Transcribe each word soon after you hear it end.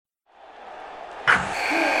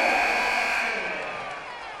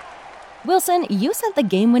Wilson, you sent the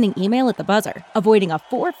game-winning email at the buzzer, avoiding a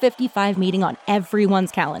 4:55 meeting on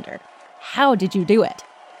everyone's calendar. How did you do it?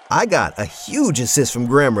 I got a huge assist from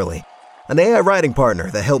Grammarly, an AI writing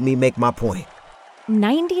partner that helped me make my point.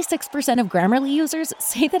 96% of Grammarly users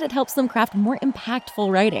say that it helps them craft more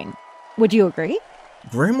impactful writing. Would you agree?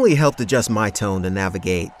 Grammarly helped adjust my tone to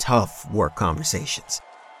navigate tough work conversations.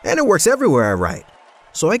 And it works everywhere I write,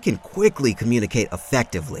 so I can quickly communicate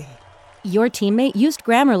effectively. Your teammate used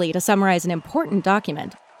Grammarly to summarize an important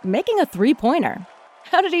document, making a 3-pointer.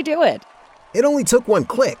 How did he do it? It only took one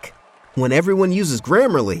click. When everyone uses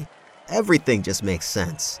Grammarly, everything just makes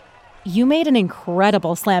sense. You made an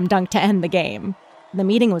incredible slam dunk to end the game. The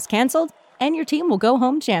meeting was canceled, and your team will go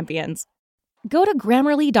home champions. Go to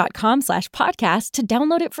Grammarly.com/podcast to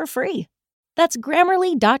download it for free. That's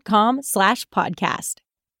Grammarly.com/podcast.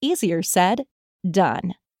 Easier said,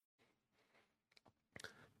 done.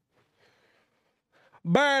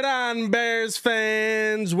 Bird on, Bears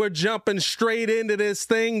fans. We're jumping straight into this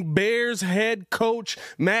thing. Bears head coach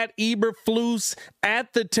Matt Eberflus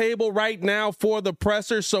at the table right now for the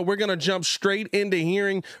presser. So we're going to jump straight into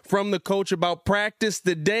hearing from the coach about practice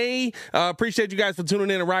today. Appreciate you guys for tuning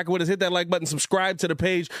in and rocking with us. Hit that like button, subscribe to the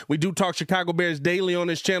page. We do talk Chicago Bears daily on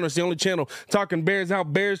this channel. It's the only channel talking Bears, how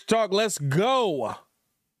Bears talk. Let's go.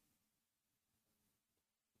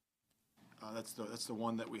 That's the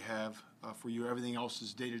one that we have for you. Everything else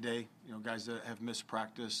is day to day. You know, guys that have missed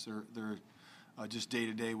practice, they're just day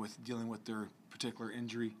to day with dealing with their particular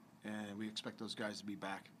injury, and we expect those guys to be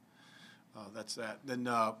back. That's that. Then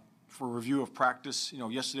for review of practice, you know,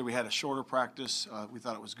 yesterday we had a shorter practice. We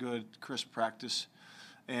thought it was good, crisp practice,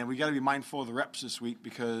 and we got to be mindful of the reps this week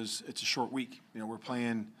because it's a short week. You know, we're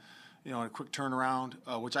playing, you know, a quick turnaround,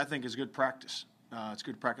 which I think is good practice. It's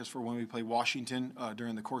good practice for when we play Washington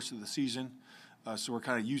during the course of the season. So we're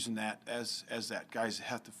kind of using that as that. Guys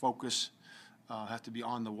have to focus, have to be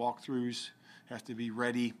on the walkthroughs, have to be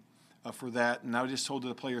ready for that. And I just told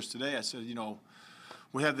the players today, I said, you know,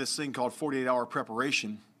 we have this thing called 48-hour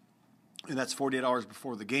preparation, and that's 48 hours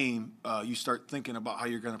before the game. You start thinking about how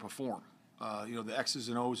you're going to perform. You know, the X's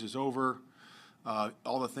and O's is over.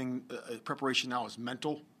 All the preparation now is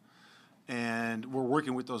mental. And we're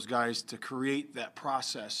working with those guys to create that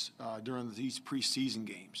process during these preseason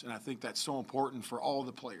games, and I think that's so important for all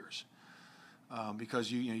the players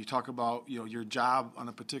because you talk about your job on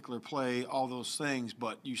a particular play, all those things,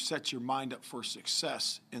 but you set your mind up for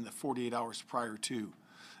success in the 48 hours prior to,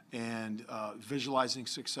 and visualizing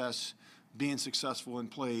success, being successful in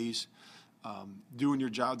plays, doing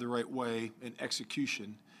your job the right way, and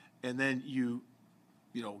execution, and then you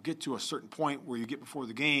get to a certain point where you get before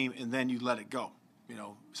the game and then you let it go. You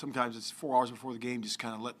know, sometimes it's 4 hours before the game, just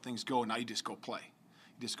kind of let things go, and now you just go play.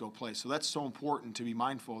 So that's so important to be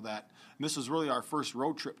mindful of that. And this is really our first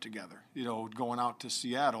road trip together, going out to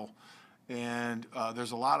Seattle. And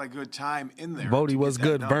there's a lot of good time in there. Bodie was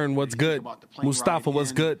good. Vern was good. Mustafa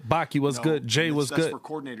was good. Baki was good. Jay was good. That's for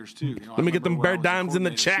coordinators, too. Let me get them Bear Dimes in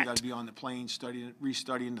the chat. You got to be on the plane,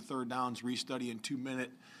 restudying the third downs, restudying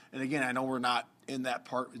 2-minute. And again, I know we're not in that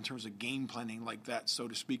part in terms of game planning like that, so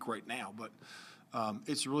to speak, right now. But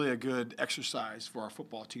it's really a good exercise for our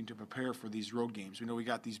football team to prepare for these road games. We know we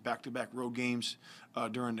got these back-to-back road games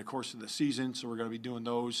during the course of the season, so we're going to be doing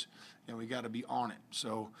those, and we got to be on it.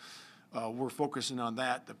 So we're focusing on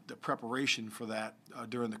that, the preparation for that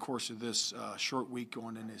during the course of this short week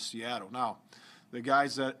going into Seattle. Now, the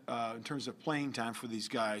guys that, in terms of playing time for these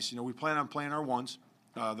guys, we plan on playing our ones.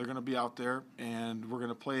 They're going to be out there, and we're going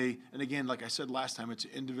to play. And again, like I said last time, it's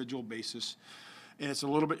an individual basis, and it's a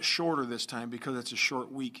little bit shorter this time because it's a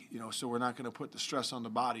short week. So we're not going to put the stress on the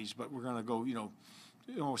bodies, but we're going to go,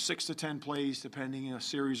 6 to 10 plays, depending, a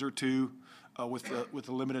series or two, with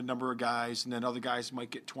a limited number of guys, and then other guys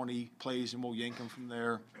might get 20 plays, and we'll yank them from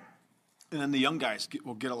there. And then the young guys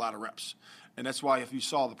will get a lot of reps, and that's why if you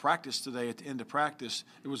saw the practice today, at the end of practice,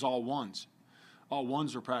 it was all ones. All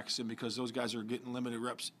ones are practicing because those guys are getting limited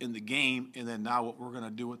reps in the game, and then now what we're going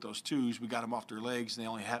to do with those twos, we got them off their legs, and they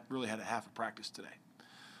only really had a half a practice today.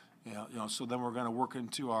 So then we're going to work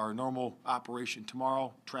into our normal operation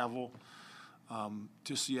tomorrow, travel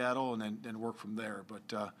to Seattle, and then work from there.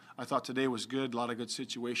 But I thought today was good, a lot of good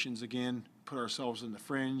situations again, put ourselves in the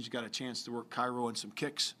fringe, got a chance to work Cairo in some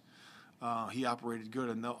kicks. He operated good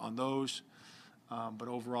on those, but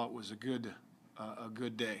overall it was a good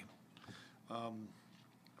day.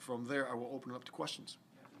 From there, I will open it up to questions.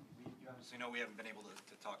 You obviously know we haven't been able to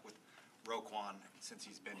talk with Roquan since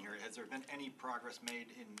he's been here. Has there been any progress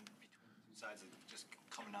made in between the two besides just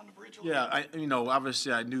coming down the bridge a little Yeah, bit?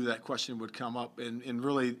 obviously I knew that question would come up, and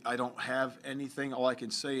really I don't have anything. All I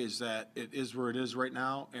can say is that it is where it is right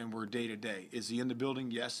now, and we're day to day. Is he in the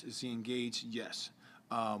building? Yes. Is he engaged? Yes.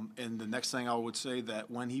 And the next thing I would say that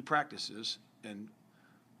when he practices, and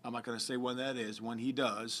I'm not going to say when that is, when he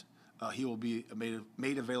does, he will be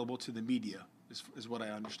made available to the media, is what I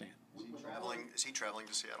understand. Is he traveling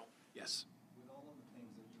to Seattle? Yes. With all of the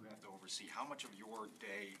things that you have to oversee, how much of your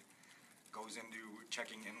day goes into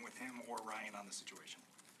checking in with him or Ryan on the situation?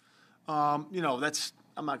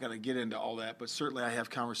 I'm not going to get into all that, but certainly I have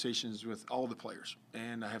conversations with all the players,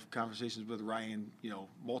 and I have conversations with Ryan,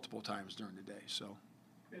 multiple times during the day. So,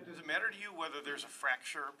 does it matter to you whether there's a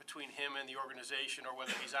fracture between him and the organization, or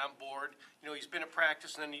whether he's on board? He's been at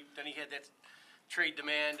practice, and then he had that trade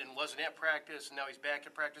demand and wasn't at practice, and now he's back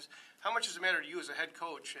at practice. How much does it matter to you as a head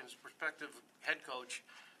coach and as prospective head coach?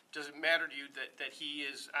 Does it matter to you that he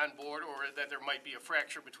is on board, or that there might be a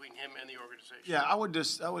fracture between him and the organization? yeah, I would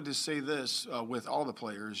just say this with all the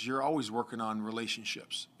players: you're always working on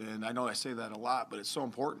relationships, and I know I say that a lot, but it's so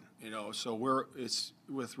important. So it's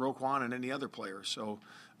with Roquan and any other player. So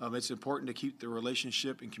it's important to keep the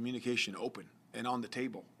relationship and communication open and on the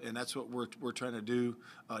table, and that's what we're trying to do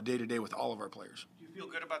day to day with all of our players. Do you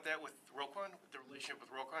feel good about that with Roquan, the relationship with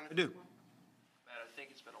Roquan? I do. Matt, I think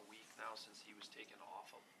it's been a week now since he was taken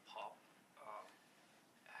off of PUP.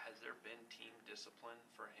 Has there been team discipline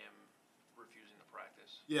for him refusing to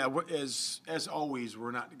practice? Yeah, as always,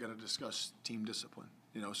 we're not going to discuss team discipline.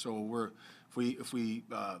 So if we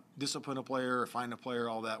discipline a player or find a player,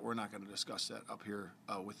 all that, we're not going to discuss that up here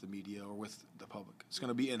with the media or with the public. It's going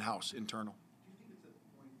to be in-house, internal. Do you think it's at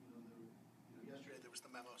the point, yesterday there was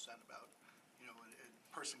the memo sent about,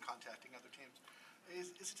 a person contacting other teams.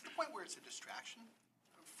 Is it to the point where it's a distraction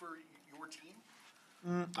for your team?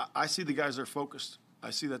 I see the guys are focused. I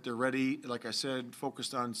see that they're ready, like I said,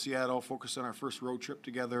 focused on Seattle, focused on our first road trip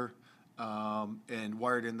together, and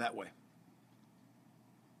wired in that way.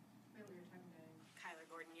 We were talking to Kyler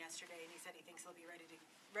Gordon yesterday, and he said he thinks he'll be ready to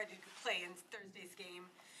play in Thursday's game.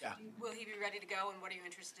 Yeah. Will he be ready to go, and what are you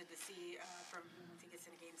interested to see from once he gets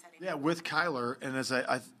in a game setting? Yeah, with Kyler, and as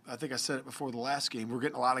I think I said it before the last game, we're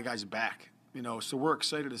getting a lot of guys back. So we're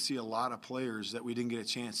excited to see a lot of players that we didn't get a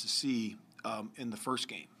chance to see in the first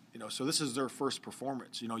game. So this is their first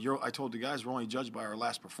performance. I told the guys we're only judged by our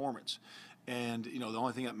last performance, and the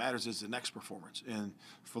only thing that matters is the next performance. And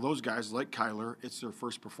for those guys like Kyler, it's their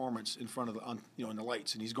first performance in front of in the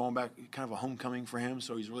lights, and he's going back, kind of a homecoming for him.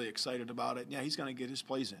 So he's really excited about it. Yeah, he's going to get his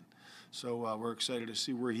plays in. So we're excited to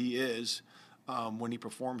see where he is when he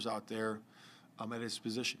performs out there at his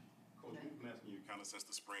position. Coach, we've been asking you kind of since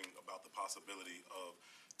the spring about the possibility of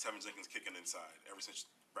Tevin Jenkins kicking inside ever since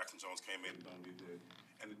Braxton Jones came in and did.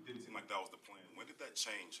 And it didn't seem like that was the plan. When did that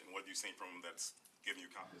change, and what have you seen from him that's giving you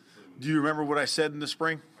confidence? Do you remember what I said in the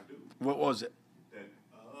spring? I do. What was it? That,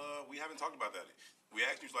 we haven't talked about that. We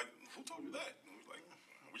asked you, like, who told you that? And we were like,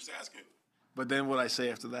 we're just asking. But then what I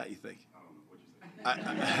say after that, you think? I don't know what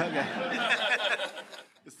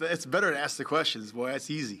you say. It's better to ask the questions, boy.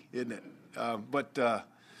 That's easy, isn't it?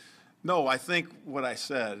 No, I think what I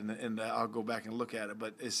said, and I'll go back and look at it,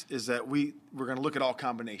 but is that we're going to look at all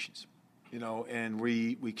combinations, and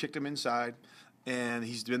we kicked him inside, and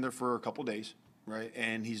he's been there for a couple days, right?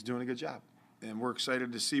 And he's doing a good job, and we're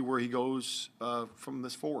excited to see where he goes from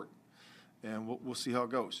this forward, and we'll see how it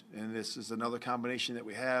goes. And this is another combination that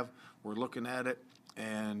we have. We're looking at it,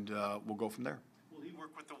 and we'll go from there. Will he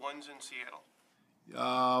work with the ones in Seattle?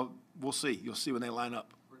 We'll see. You'll see when they line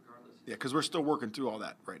up. Regardless. Yeah, because we're still working through all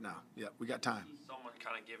that right now. Yeah, we got time. He's someone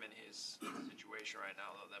kind of given his situation right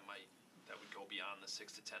now, though, that would go beyond the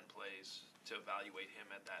 6 to 10 plays to evaluate him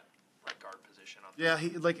at that right guard position. Yeah,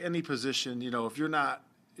 like any position, if you're not,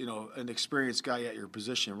 an experienced guy at your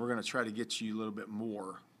position, we're going to try to get you a little bit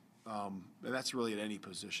more. And that's really at any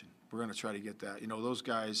position. We're going to try to get that. Those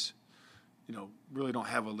guys, really don't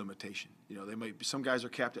have a limitation. They might be, some guys are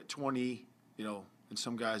capped at 20, and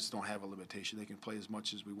some guys don't have a limitation. They can play as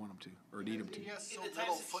much as we want them to or need them to. He has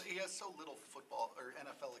so little football or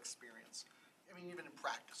NFL experience. I mean, even in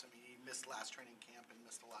practice. I mean, he missed last training camp and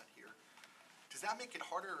missed a lot here. Does that make it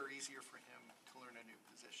harder or easier for him to learn a new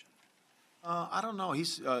position? I don't know.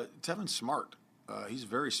 He's Tevin's smart. He's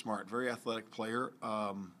very smart, very athletic player.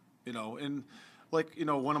 And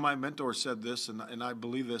one of my mentors said this, and I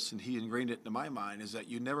believe this, and he ingrained it into my mind, is that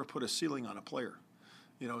you never put a ceiling on a player.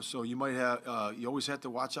 So you might have, you always have to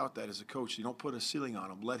watch out that as a coach. You don't put a ceiling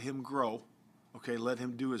on him. Let him grow, okay? Let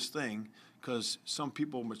him do his thing, because some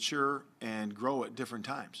people mature and grow at different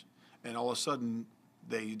times. And all of a sudden,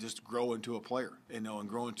 they just grow into a player, and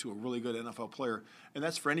grow into a really good NFL player. And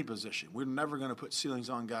that's for any position. We're never going to put ceilings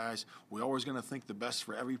on guys. We're always going to think the best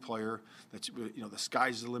for every player. That's, the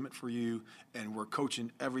sky's the limit for you, and we're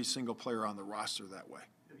coaching every single player on the roster that way.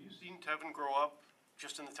 Have you seen Tevin grow up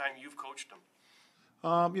just in the time you've coached him?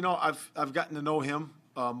 I've gotten to know him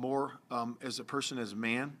more as a person, as a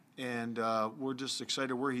man, and we're just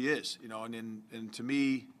excited where he is. And to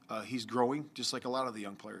me, he's growing just like a lot of the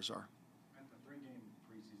young players are. The 3-game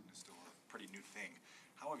preseason is still a pretty new thing.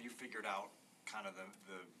 How have you figured out kind of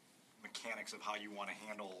the mechanics of how you want to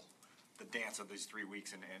handle the dance of these 3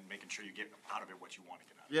 weeks and making sure you get out of it what you want to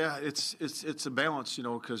get out of it? Yeah, it's a balance,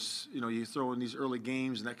 because you throw in these early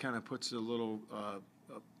games, and that kind of puts a little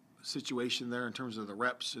situation there in terms of the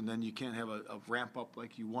reps, and then you can't have a ramp up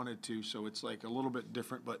like you wanted to, so it's like a little bit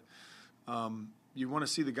different. But you want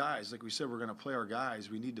to see the guys. Like we said, we're going to play our guys.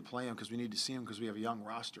 We need to play them because we need to see them because we have a young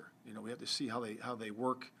roster. We have to see how they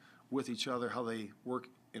work with each other, how they work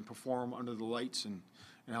and perform under the lights, and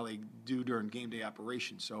how they do during game day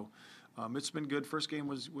operations. So it's been good. First game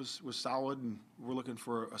was solid, and we're looking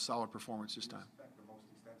for a solid performance this time. The most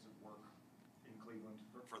extensive work in Cleveland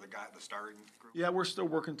for the starting group? Yeah, we're still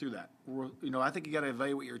working through that. I think you got to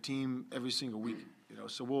evaluate your team every single week.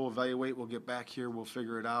 So we'll evaluate. We'll get back here. We'll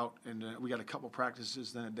figure it out. And we got a couple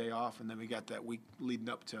practices, then a day off, and then we got that week leading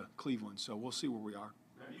up to Cleveland. So we'll see where we are.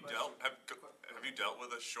 Have you dealt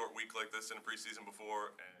with a short week like this in a preseason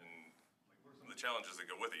before? And the challenges that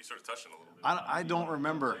go with it. You sort of touched on a little bit. I don't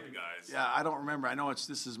remember. Guys. Yeah, I don't remember. I know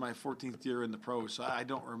this is my 14th year in the pros, so I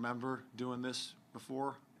don't remember doing this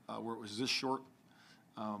before where it was this short.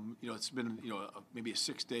 It's been maybe a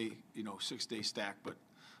 6-day stack, but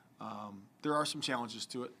there are some challenges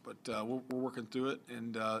to it. But we're working through it,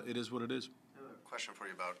 and it is what it is. I have a question for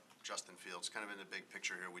you about Justin Fields, kind of in the big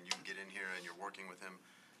picture here. When you get in here and you're working with him,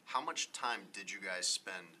 how much time did you guys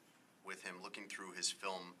spend with him looking through his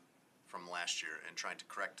film from last year and trying to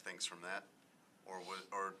correct things from that? Or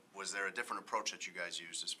was there a different approach that you guys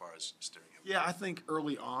used as far as steering him? Yeah, I think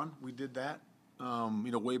early on we did that.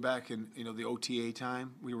 Way back in the OTA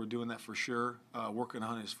time, we were doing that for sure, working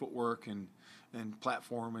on his footwork and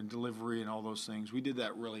platform and delivery and all those things. We did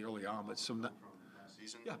that really early on, but some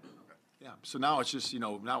season. Yeah. Yeah. So now it's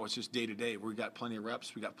just day to day. We got plenty of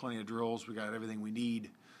reps, we got plenty of drills, we got everything we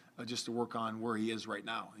need just to work on where he is right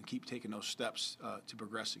now and keep taking those steps to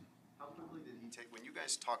progressing. How quickly did he take, when you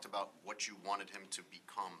guys talked about what you wanted him to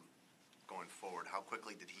become going forward, how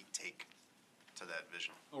quickly did he take to that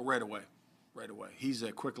vision? Oh, right away. He's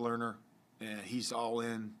a quick learner, and he's all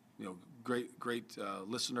in, great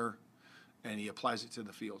listener, and he applies it to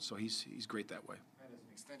the field. So he's great that way. And as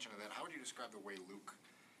an extension of that, how would you describe the way Luke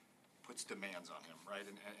puts demands on him, right,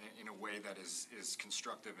 in a way that is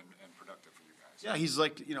constructive and productive for you guys? Yeah, he's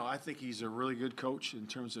like, I think he's a really good coach in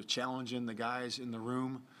terms of challenging the guys in the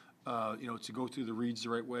room, to go through the reads the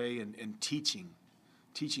right way and teaching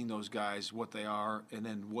those guys what they are and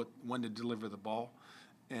then when to deliver the ball.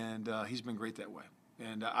 And he's been great that way.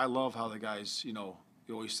 And I love how the guys, you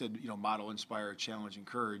always said, model, inspire, challenge,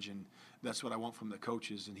 encourage. And that's what I want from the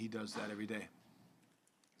coaches, and he does that every day.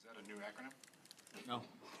 Is that a new acronym? No.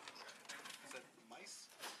 Is that MICE?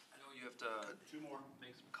 I know you have to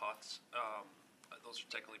make some cuts. Those are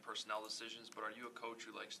technically personnel decisions, but are you a coach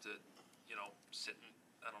who likes to, sit and,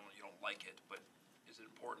 I don't know, you don't like it, but is it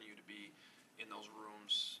important to you to be in those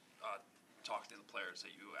rooms talking to the players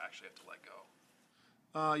that you actually have to let go?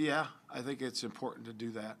 Yeah, I think it's important to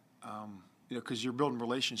do that, because you're building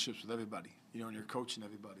relationships with everybody, and you're coaching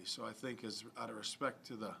everybody. So I think as out of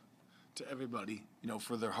respect to everybody,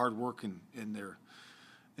 for their hard work and their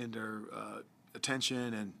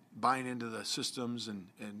attention and buying into the systems and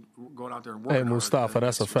going out there and working Hey, Mustafa, hard,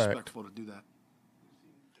 that's a it's fact. respectful to do that.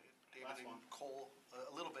 David and Cole,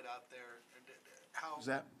 a little bit out there. How Is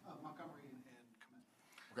that? Montgomery and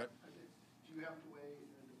Kmet. Okay. Do you have to weigh?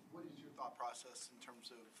 What is your thought process in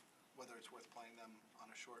terms of whether it's worth playing them on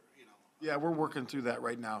a short? Yeah, we're working through that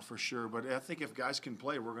right now for sure. But I think if guys can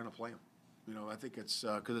play, we're going to play them. I think it's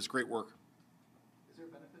because it's great work. Is there a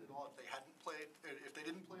benefit at all if they hadn't played, if they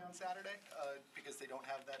didn't play on Saturday, because they don't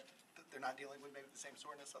have that, they're not dealing with maybe the same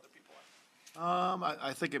soreness other people are?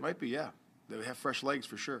 I think it might be, yeah. They have fresh legs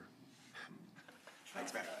for sure.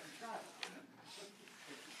 Thanks, man.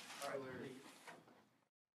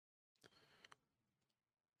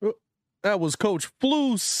 That was Coach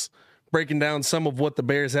Flus breaking down some of what the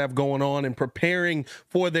Bears have going on and preparing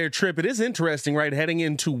for their trip. It is interesting, right, heading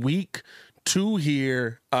into week 2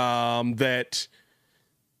 here, that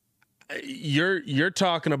you're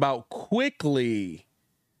talking about quickly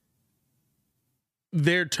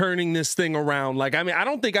they're turning this thing around. Like, I mean, I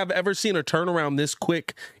don't think I've ever seen a turnaround this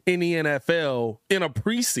quick in the NFL in a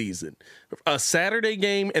preseason. A Saturday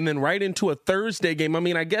game and then right into a Thursday game. I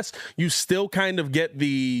mean, I guess you still kind of get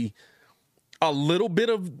a little bit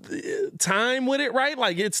of time with it, right?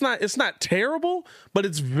 Like, it's not terrible, but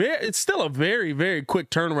it's still a very, very quick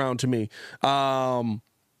turnaround to me.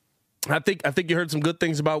 I think you heard some good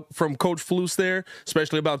things from Coach Flus there,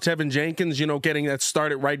 especially about Tevin Jenkins, getting that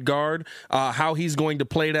start at right guard, how he's going to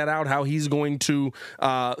play that out, how he's going to,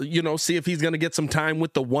 see if he's going to get some time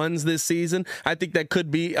with the ones this season. I think that could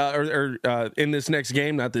be, in this next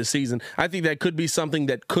game, not this season. I think that could be something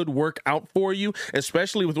that could work out for you,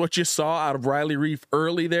 especially with what you saw out of Riley Reef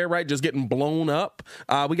early there, right? Just getting blown up.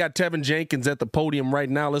 We got Tevin Jenkins at the podium right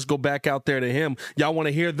now. Let's go back out there to him. Y'all want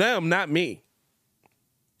to hear them, not me.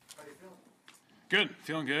 Good,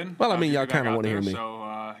 feeling good. Well, I mean, y'all kind of want to hear me.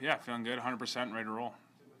 So, feeling good, 100%, ready to roll.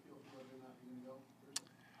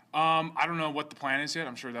 I don't know what the plan is yet.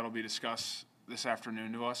 I'm sure that'll be discussed this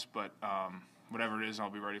afternoon to us, but whatever it is, I'll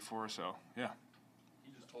be ready for. So, yeah.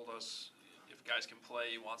 He just told us if guys can play,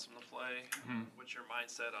 he wants them to play. Mm-hmm. What's your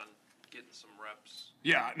mindset on getting some reps?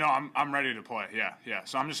 Yeah, no, I'm ready to play. Yeah.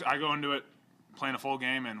 So I go into it playing a full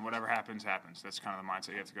game, and whatever happens, happens. That's kind of the mindset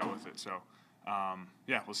you have to go with it. So,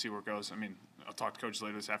 we'll see where it goes. I mean, I'll talk to coaches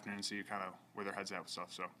later this afternoon and see kind of where their head's at with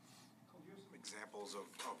stuff. So, some examples of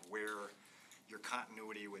where your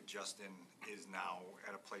continuity with Justin is now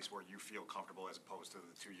at a place where you feel comfortable, as opposed to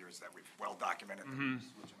the 2 years that we've well documented that you're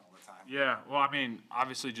switching all the time. Yeah, well, I mean,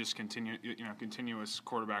 obviously, just continuous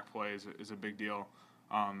quarterback play is a big deal.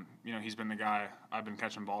 He's been the guy I've been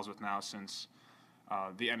catching balls with now since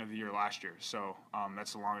the end of the year last year. So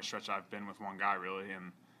that's the longest stretch I've been with one guy, really,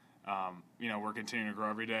 and. We're continuing to grow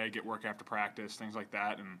every day, get work after practice, things like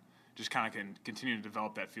that, and just kind of can continue to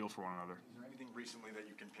develop that feel for one another. Is there anything recently that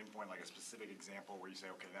you can pinpoint, like a specific example where you say,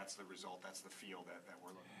 okay, that's the result, that's the feel that we're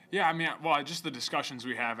looking for? Yeah, I mean, well, just the discussions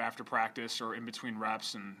we have after practice or in between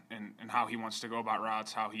reps and how he wants to go about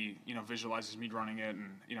routes, how he, visualizes me running it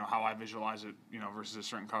and, how I visualize it, versus a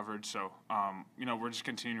certain coverage. So, we're just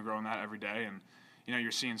continuing to grow in that every day. And,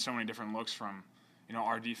 you're seeing so many different looks from,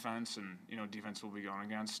 our defense and, defense we'll be going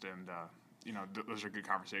against. And, those are good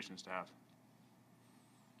conversations to have.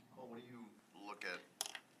 Well, what do you look at?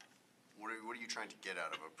 What are you trying to get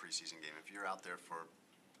out of a preseason game? If you're out there for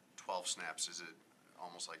 12 snaps, is it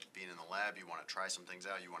almost like being in the lab? You want to try some things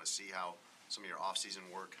out? You want to see how some of your off-season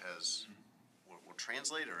work will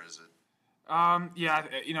translate, or is it?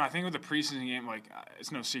 I think with the preseason game,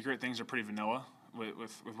 it's no secret, things are pretty vanilla.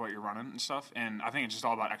 With what you're running and stuff, and I think it's just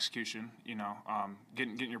all about execution.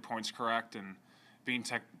 Getting your points correct and being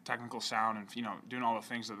technical sound, and doing all the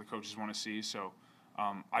things that the coaches want to see. So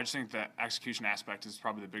I just think that execution aspect is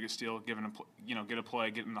probably the biggest deal. Get a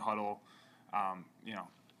play, get in the huddle,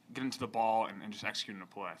 get into the ball, and just executing a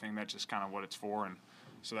play. I think that's just kind of what it's for, and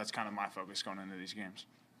so that's kind of my focus going into these games.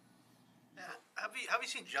 Have you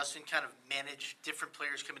seen Justin kind of manage different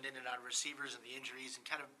players coming in and out of receivers and the injuries and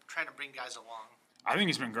kind of trying to bring guys along? I think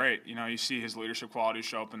he's been great. You see his leadership qualities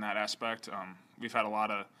show up in that aspect. We've had a lot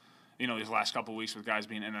of, these last couple of weeks with guys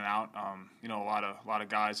being in and out. A lot of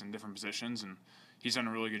guys in different positions, and he's done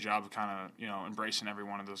a really good job of kind of, embracing every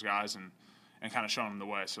one of those guys and kind of showing them the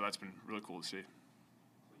way. So that's been really cool to see. Well,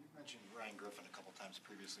 you've mentioned Ryan Griffin a couple times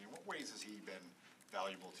previously. In what ways has he been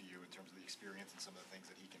valuable to you in terms of the experience and some of the things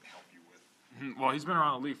that he can help you with? Well, he's been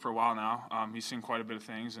around the league for a while now. He's seen quite a bit of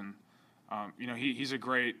things, and he's a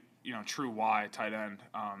great, true Y tight end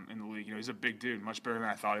in the league. He's a big dude, much bigger than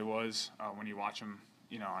I thought he was when you watch him,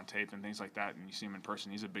 on tape and things like that, and you see him in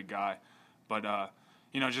person. He's a big guy, but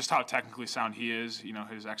just how technically sound he is,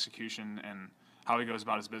 his execution and how he goes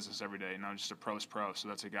about his business every day. Just a pro's pro. So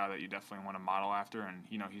that's a guy that you definitely want to model after, and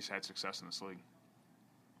he's had success in this league.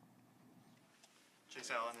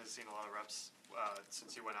 Chase Allen has seen a lot of reps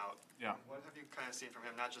since he went out. Yeah. What have you kind of seen from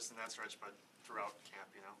him, not just in that stretch, but throughout camp,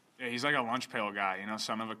 Yeah, he's like a lunch pail guy,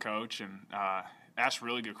 son of a coach, and asks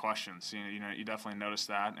really good questions. You definitely notice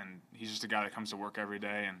that, and he's just a guy that comes to work every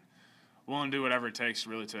day and willing to do whatever it takes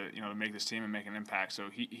really to, to make this team and make an impact. So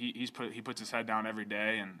he puts his head down every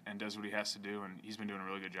day and does what he has to do, and he's been doing a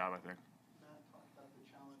really good job, I think. Matt talked about the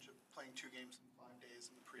challenge of playing 2 games in 5 days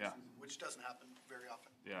in the preseason, which doesn't happen very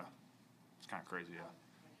often. Yeah. It's kind of crazy, yeah.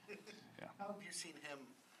 How have you seen him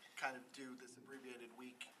kind of do this abbreviated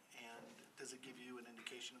week, and does it give you an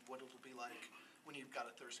indication of what it'll be like when you've got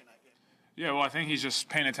a Thursday night game? Yeah, well, I think he's just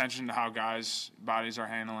paying attention to how guys' bodies are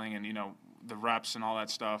handling and, the reps and all that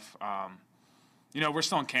stuff. We're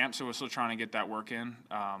still in camp, so we're still trying to get that work in.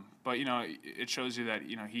 But, it shows you that,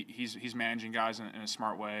 he's managing guys in a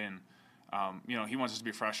smart way, and he wants us to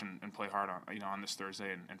be fresh and play hard on this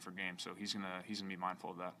Thursday and for games. So he's gonna be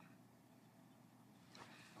mindful of that.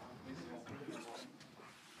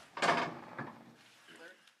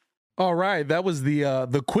 All right, that was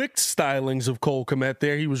the quick stylings of Cole Kmet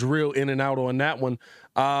there. He was real in and out on that one.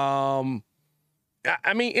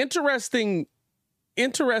 I mean, interesting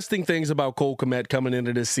things about Cole Kmet coming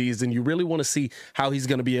into this season. You really want to see how he's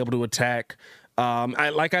going to be able to attack.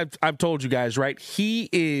 I've told you guys, right? He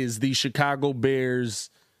is the Chicago Bears'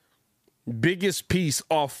 biggest piece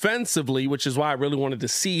offensively, which is why I really wanted to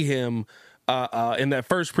see him in that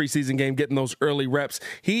first preseason game, getting those early reps.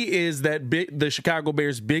 He is the Chicago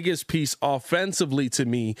Bears' biggest piece offensively to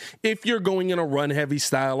me. If you're going in a run-heavy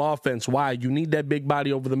style offense, why? You need that big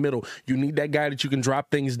body over the middle. You need that guy that you can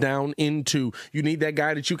drop things down into. You need that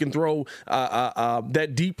guy that you can throw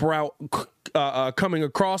that deep route coming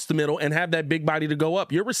across the middle and have that big body to go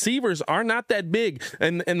up. Your receivers are not that big.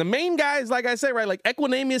 And the main guys, like I say, right, like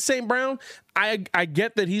Equanimeous St. Brown, I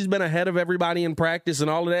get that he's been ahead of everybody in practice and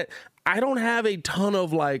all of that. I don't have a ton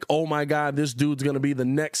of like, oh my God, this dude's going to be the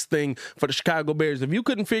next thing for the Chicago Bears. If you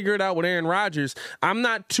couldn't figure it out with Aaron Rodgers, I'm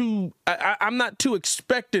not too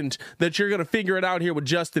expectant that you're going to figure it out here with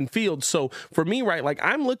Justin Fields. So for me, right, like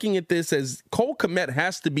I'm looking at this as Cole Kmet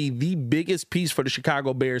has to be the biggest piece for the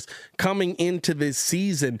Chicago Bears coming into this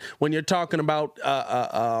season. When you're talking about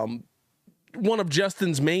one of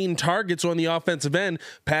Justin's main targets on the offensive end,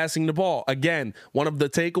 passing the ball. Again, one of the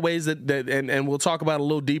takeaways and we'll talk about a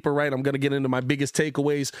little deeper, right? I'm going to get into my biggest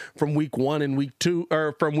takeaways from week 1 and week 2,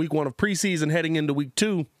 or from week 1 of preseason heading into week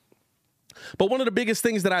 2. But one of the biggest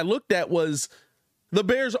things that I looked at was the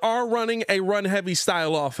Bears are running a run-heavy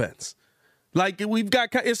style offense. Like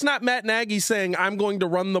it's not Matt Nagy saying I'm going to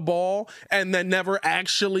run the ball and then never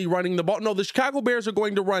actually running the ball. No, the Chicago Bears are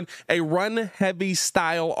going to run a run-heavy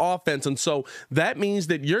style offense. And so that means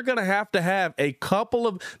that you're going to have a couple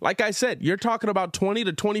of, like I said, you're talking about 20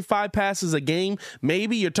 to 25 passes a game.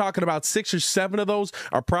 Maybe you're talking about 6 or 7 of those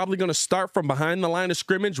are probably going to start from behind the line of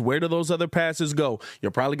scrimmage. Where do those other passes go?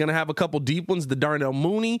 You're probably going to have a couple deep ones, the Darnell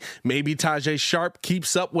Mooney. Maybe Tajay Sharp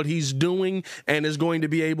keeps up what he's doing and is going to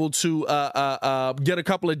be able to get a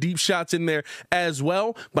couple of deep shots in there as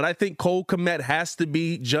well. But I think Cole Kmet has to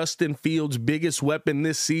be Justin Fields' biggest weapon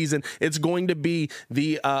this season. It's going to be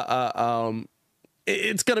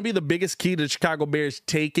it's going to be the biggest key to the Chicago Bears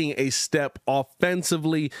taking a step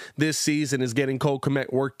offensively this season, is getting Cole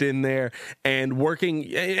Kmet worked in there and working.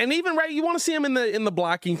 And even right, you want to see him in the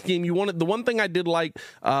blocking scheme. The one thing I did like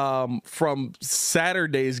from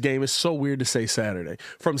Saturday's game, is so weird to say Saturday,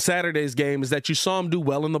 from Saturday's game, is that you saw him do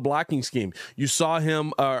well in the blocking scheme. You saw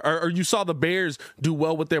him or you saw the Bears do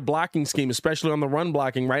well with their blocking scheme, especially on the run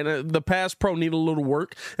blocking, right? The pass pro need a little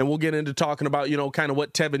work, and we'll get into talking about, kind of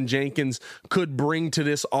what Tevin Jenkins could bring to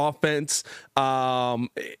this offense. The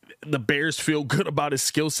Bears feel good about his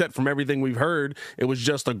skill set from everything we've heard. It was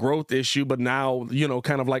just a growth issue, but now,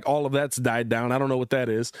 kind of like all of that's died down. I don't know what that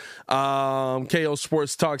is. KO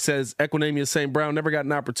Sports Talk says Equanimeous St. Brown never got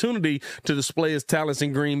an opportunity to display his talents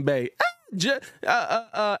in Green Bay.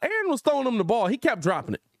 Aaron was throwing him the ball. He kept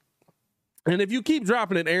dropping it. And if you keep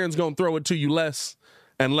dropping it, Aaron's going to throw it to you less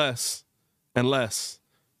and less and less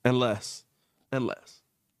and less and less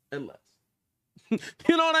and less.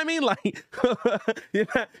 You know what I mean? Like,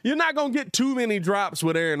 you're not going to get too many drops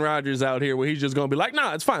with Aaron Rodgers out here where he's just going to be like,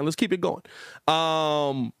 nah, it's fine. Let's keep it going.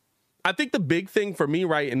 I think the big thing for me,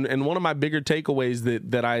 right, and one of my bigger takeaways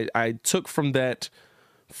that I took from that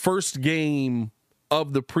first game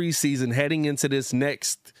of the preseason heading into this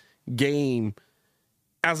next game,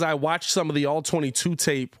 as I watched some of the All-22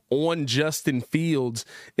 tape on Justin Fields,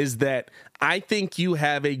 is that I think you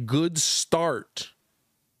have a good start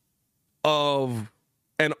of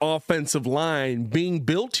an offensive line being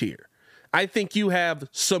built here. I think you have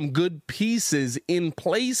some good pieces in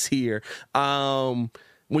place here. When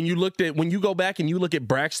you go back and you look at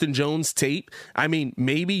Braxton Jones' tape, I mean,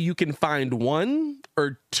 maybe you can find 1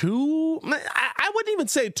 or 2. I wouldn't even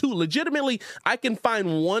say 2. Legitimately, I can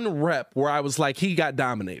find 1 rep where I was like, he got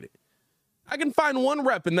dominated. I can find 1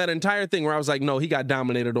 rep in that entire thing where I was like, no, he got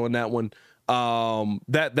dominated on that one.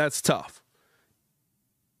 That's tough.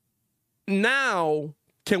 Now,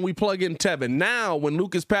 can we plug in Tevin? Now, when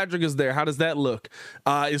Lucas Patrick is there, how does that look?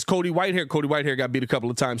 Is Cody Whitehair? Cody Whitehair got beat a couple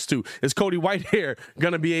of times too. Is Cody Whitehair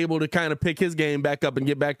going to be able to kind of pick his game back up and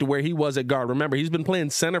get back to where he was at guard? Remember, he's been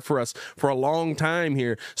playing center for us for a long time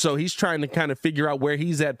here, so he's trying to kind of figure out where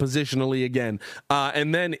he's at positionally again.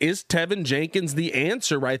 And then is Tevin Jenkins the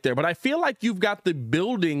answer right there? But I feel like you've got the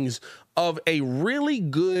buildings of a really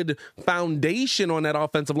good foundation on that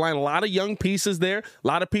offensive line. A lot of young pieces there, a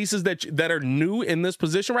lot of pieces that are new in this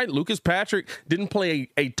position, right? Lucas Patrick didn't play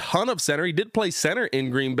a ton of center. He did play center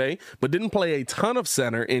in Green Bay, but didn't play a ton of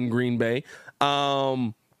center in Green Bay.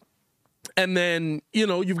 And then,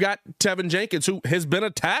 you've got Tevin Jenkins, who has been a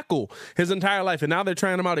tackle his entire life, and now they're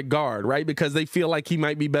trying him out at guard, right? Because they feel like he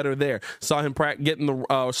might be better there. Saw him getting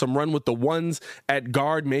some run with the ones at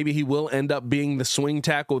guard. Maybe he will end up being the swing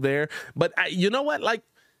tackle there. But you know what? Like,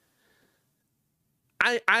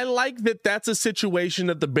 I like that that's a situation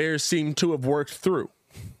that the Bears seem to have worked through.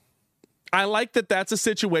 I like that that's a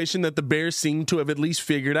situation that the Bears seem to have at least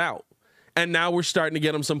figured out. And now we're starting to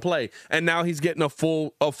get him some play. And now he's getting a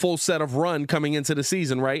full set of run coming into the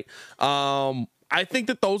season, right? I think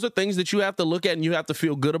that those are things that you have to look at and you have to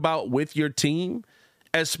feel good about with your team,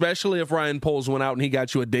 especially if Ryan Poles went out and he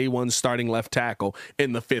got you a day one starting left tackle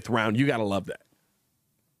in the 5th round. You got to love that.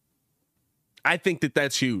 I think that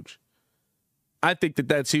that's huge.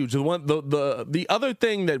 The other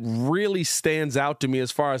thing that really stands out to me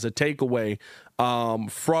as far as a takeaway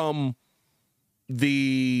from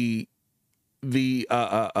the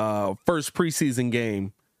first preseason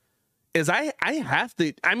game is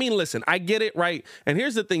listen, I get it, right? And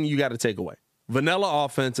here's the thing you got to take away. Vanilla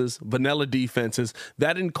offenses, vanilla defenses.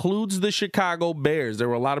 That includes the Chicago Bears. There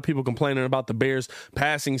were a lot of people complaining about the Bears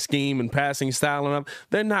passing scheme and passing style, and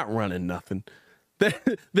they're not running nothing.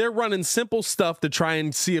 They're running simple stuff to try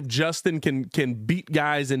and see if Justin can beat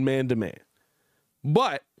guys in man-to-man.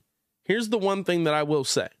 But here's the one thing that I will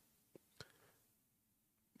say.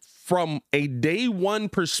 From a day one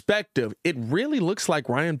perspective, it really looks like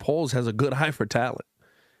Ryan Poles has a good eye for talent.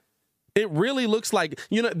 It really looks like,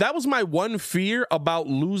 that was my one fear about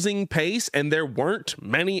losing Pace, and there weren't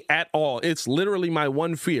many at all. It's literally my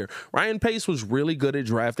one fear. Ryan Pace was really good at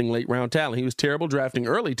drafting late round talent. He was terrible drafting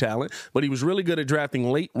early talent, but he was really good at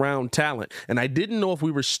drafting late round talent. And I didn't know if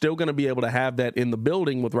we were still going to be able to have that in the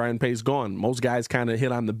building with Ryan Pace gone. Most guys kind of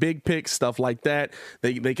hit on the big picks, stuff like that.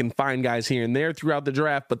 They can find guys here and there throughout the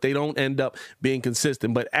draft, but they don't end up being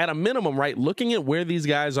consistent. But at a minimum, right, looking at where these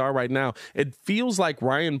guys are right now, it feels like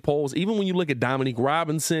Ryan Poles, even when you look at Dominique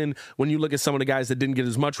Robinson, when you look at some of the guys that didn't get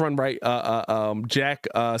as much run, right, Jack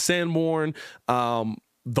Sanborn,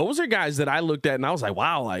 those are guys that I looked at and I was like,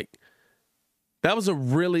 wow, like that was a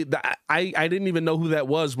really, I didn't even know who that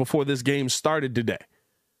was before this game started today.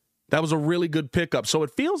 That was a really good pickup. So it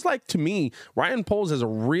feels like to me, Ryan Poles has a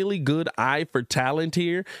really good eye for talent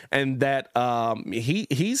here, and that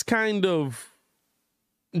he's kind of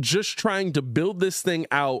just trying to build this thing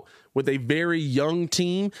out with a very young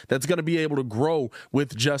team that's going to be able to grow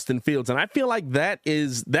with Justin Fields. And I feel like that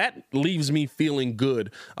leaves me feeling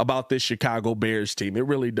good about this Chicago Bears team. It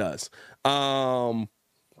really does.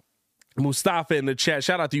 Mustafa in the chat.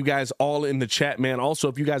 Shout out to you guys all in the chat, man. Also,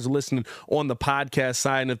 if you guys are listening on the podcast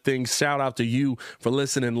side of things, shout out to you for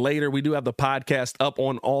listening later. We do have the podcast up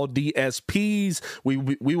on all DSPs. We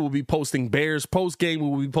will be posting Bears post game. We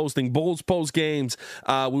will be posting Bulls post games.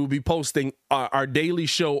 We will be posting our daily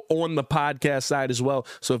show on the podcast side as well.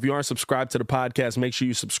 So if you aren't subscribed to the podcast, make sure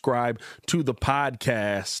you subscribe to the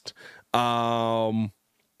podcast.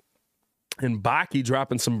 And Baki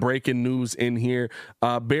dropping some breaking news in here.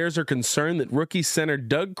 Bears are concerned that rookie center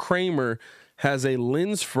Doug Kramer has a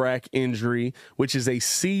Lindsfrack injury, which is a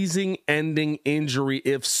season-ending injury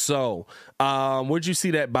if so. Where'd you see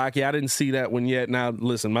that, Baki? I didn't see that one yet. Now,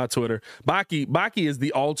 listen, my Twitter. Baki is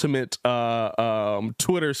the ultimate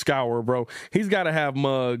Twitter scourer, bro. He's got to have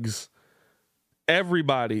mugs.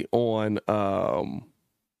 Everybody on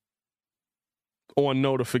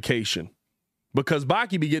notification. Because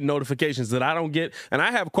Baki be getting notifications that I don't get, and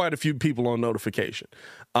I have quite a few people on notification.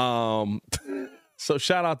 So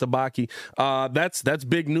shout out to Baki. That's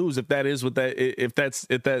big news if that is what that if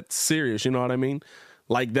that's serious. You know what I mean?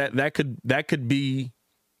 Like that could be.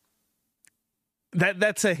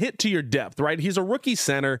 That's a hit to your depth, right? He's a rookie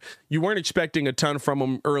center. You weren't expecting a ton from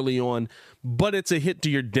him early on, but it's a hit to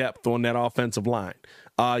your depth on that offensive line.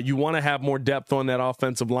 You want to have more depth on that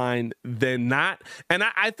offensive line than not. And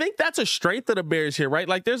I think that's a strength of the Bears here, right?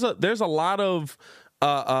 Like there's a lot of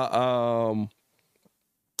and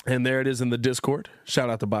there it is in the Discord. Shout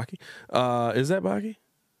out to Baki. Is that Baki?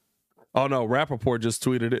 Oh no, Rappaport just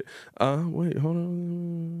tweeted it. Wait, hold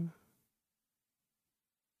on.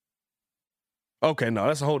 Okay, no,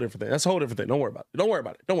 that's a whole different thing. Don't worry about it.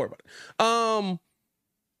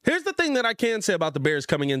 Here's the thing that I can say about the Bears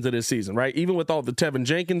coming into this season, right? Even with all the Tevin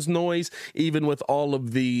Jenkins noise, even with all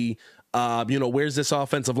of the, where's this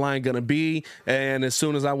offensive line going to be? And as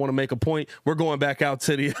soon as I want to make a point, we're going back out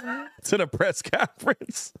to the press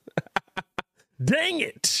conference. Dang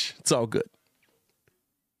it. It's all good.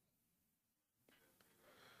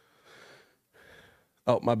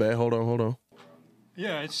 Oh, my bad. Hold on.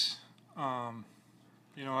 Yeah, it's, I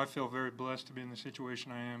feel very blessed to be in the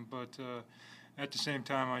situation I am, but at the same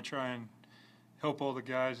time, I try and help all the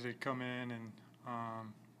guys that come in and,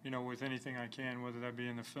 with anything I can, whether that be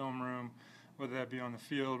in the film room, whether that be on the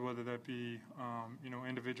field, whether that be,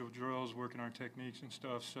 individual drills, working our techniques and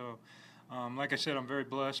stuff. So, like I said, I'm very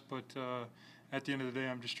blessed, but at the end of the day,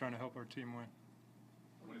 I'm just trying to help our team win.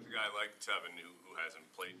 With a guy like Tevin who hasn't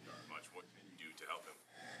played guard much, what can you do to help him?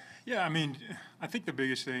 Yeah, I think the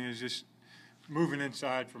biggest thing is just moving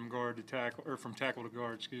inside from guard to tackle, or from tackle to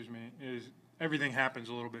guard, is everything happens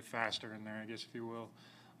a little bit faster in there, I guess, if you will.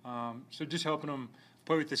 So just helping him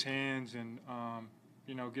play with his hands and,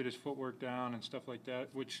 get his footwork down and stuff like that,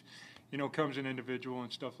 which, comes in individual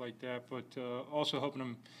and stuff like that, but also helping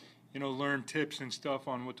him, learn tips and stuff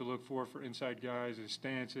on what to look for inside guys, his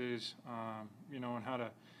stances, and how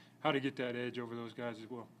to get that edge over those guys as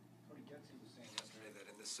well. Cody Getsy was saying yesterday that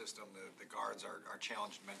in this system, the guards are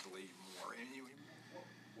challenged mentally more. In what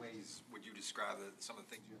ways would you describe some of the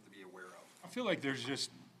things you have to be aware of? I feel like there's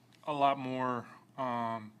just a lot more,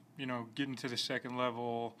 getting to the second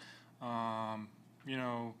level,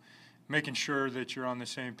 making sure that you're on the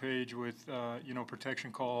same page with,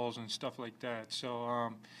 protection calls and stuff like that.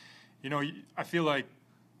 So, I feel like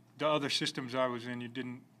the other systems I was in, you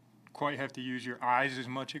didn't quite have to use your eyes as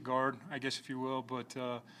much at guard, I guess, if you will, but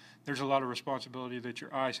there's a lot of responsibility that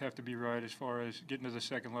your eyes have to be right as far as getting to the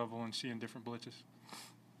second level and seeing different blitzes.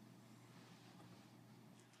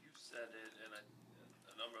 You've said it, and a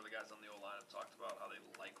number of the guys on the O-line have talked about how they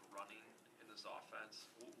like running in this offense.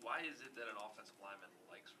 Why is it that an offensive lineman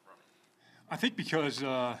likes running? I think because,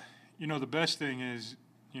 the best thing is,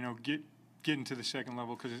 getting to the second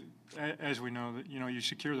level, because as we know, that you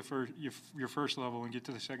secure your first level and get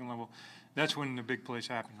to the second level, that's when the big plays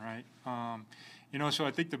happen, right? So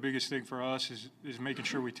I think the biggest thing for us is making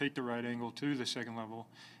sure we take the right angle to the second level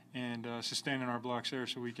and sustaining our blocks there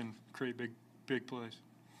so we can create big plays.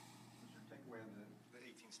 What's your takeaway on the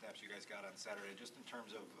 18 snaps you guys got on Saturday, just in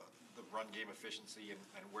terms of the run game efficiency and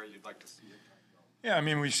where you'd like to see it go? Yeah,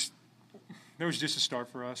 that was just a start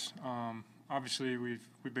for us. Obviously,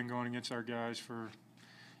 we've been going against our guys for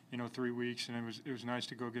 3 weeks, and it was nice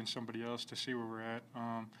to go against somebody else to see where we're at.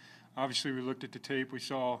 Obviously, we looked at the tape. We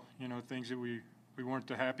saw things that we weren't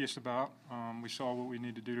the happiest about. We saw what we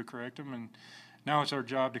need to do to correct them, and now it's our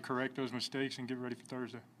job to correct those mistakes and get ready for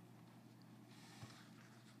Thursday.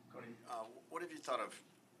 Cody, what have you thought of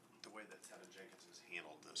the way that Tevin Jenkins has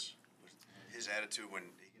handled this? His attitude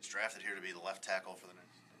when he gets drafted here to be the left tackle for the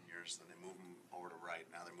next 10 years, then they move him over to right.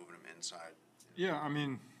 Now they're moving him inside. Yeah,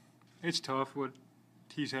 it's tough what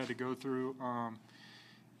he's had to go through. I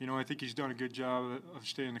think he's done a good job of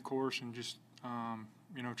staying the course and just,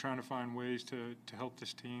 trying to find ways to help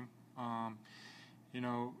this team.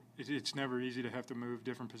 It's never easy to have to move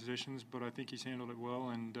different positions, but I think he's handled it well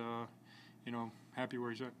and, happy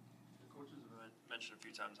where he's at. The coaches have mentioned a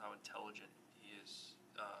few times how intelligent he is.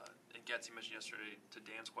 And Getsy mentioned yesterday to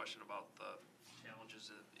Dan's question about the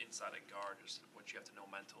challenges inside a guard, just what you have to know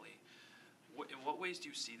mentally. In what ways do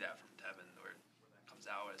you see that from Tevin, where that comes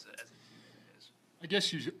out as a teammate is? I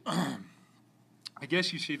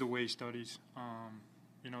guess you see the way he studies.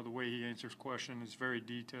 The way he answers questions is very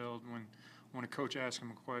detailed. When a coach asks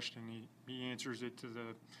him a question, he answers it to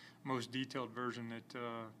the most detailed version that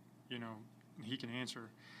he can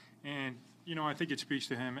answer. And I think it speaks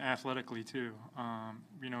to him athletically too.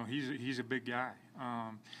 He's a big guy.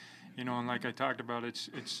 And like I talked about,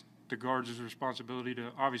 it's the guards' responsibility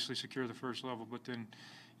to obviously secure the first level, but then,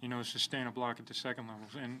 sustain a block at the second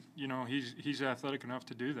levels. And, he's athletic enough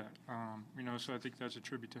to do that. So I think that's a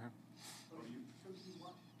tribute to him. So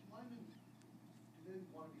linemen, do they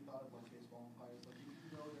want to be thought of like baseball umpires? Like, if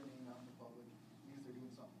you know their name out in the public, it means they're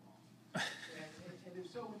doing something wrong. and if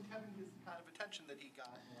so, when Tevin gets the kind of attention that he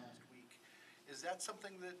got in the last week, is that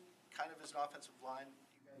something that kind of as an offensive line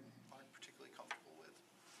you guys aren't particularly comfortable with?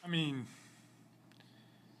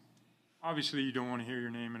 Obviously you don't want to hear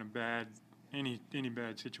your name in any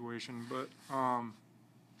bad situation, but I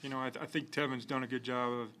think Tevin's done a good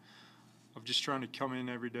job of just trying to come in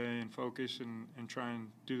every day and focus and try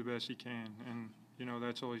and do the best he can, and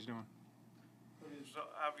that's all he's doing. There's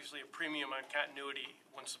obviously a premium on continuity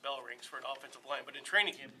once the bell rings for an offensive line, but in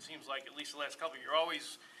training camp it seems like at least the last couple you're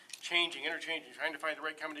always interchanging, trying to find the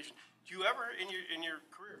right combination. Do you ever, in your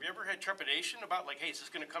career, have you ever had trepidation about, like, hey, is this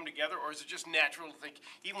going to come together, or is it just natural to think,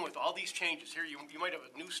 even with all these changes here, you might have a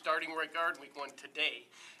new starting right guard week 1 today,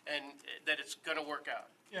 and that it's going to work out?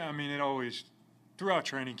 Yeah, it always throughout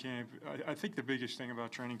training camp, I think the biggest thing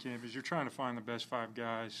about training camp is you're trying to find the best 5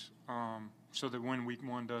 guys so that when week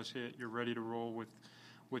 1 does hit, you're ready to roll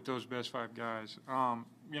with those best 5 guys.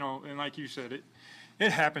 You know, and like you said,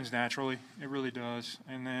 it happens naturally. It really does.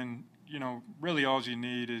 And then, you know, really all you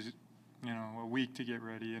need is, you know, a week to get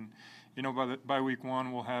ready. And, you know, by week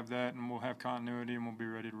 1, we'll have that and we'll have continuity and we'll be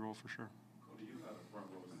ready to roll for sure. Cody, you had a front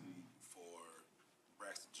row seat for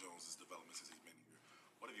Braxton Jones' development since he's been here.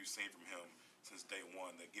 What have you seen from him since day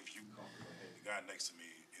 1 that gives you comfort? Hey, the guy next to me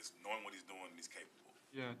is knowing what he's doing and he's capable.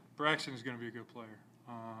 Yeah, Braxton is going to be a good player.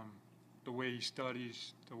 The way he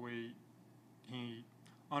studies, the way he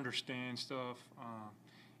understands stuff,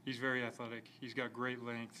 he's very athletic. He's got great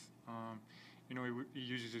length. You know, he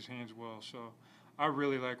uses his hands well. So I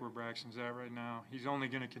really like where Braxton's at right now. He's only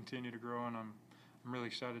going to continue to grow, and I'm really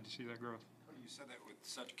excited to see that growth. You said that with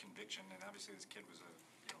such conviction, and obviously this kid was a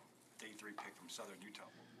day 3 pick from Southern Utah.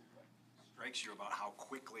 What strikes you about how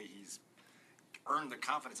quickly he's earned the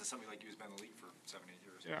confidence of somebody like you who's been in the league for 7-8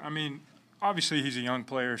 years? Yeah, I mean, obviously he's a young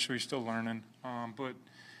player, so he's still learning. But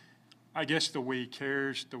I guess the way he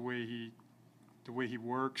cares, the way he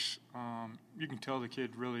works, you can tell the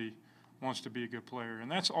kid really wants to be a good player,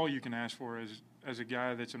 and that's all you can ask for as a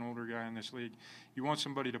guy that's an older guy in this league. You want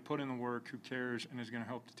somebody to put in the work, who cares, and is going to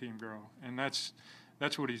help the team grow, and that's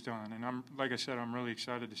what he's done. And like I said, I'm really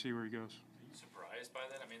excited to see where he goes. Are you surprised by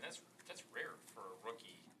that? I mean, that's rare for a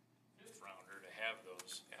rookie 5th rounder to have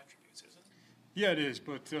those attributes, isn't it? Yeah, it is,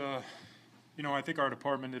 but you know, I think our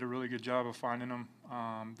department did a really good job of finding him.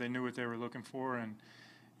 They knew what they were looking for, and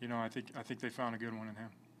you know, I think they found a good one in him.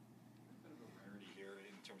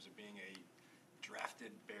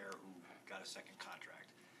 Drafted Bear who got a second contract.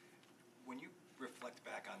 When you reflect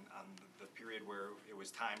back on the period where it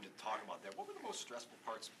was time to talk about that, what were the most stressful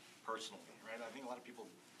parts personally, right? I think a lot of people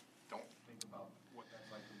don't think about what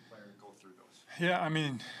that's like when a player go through those. Yeah, I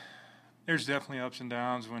mean, there's definitely ups and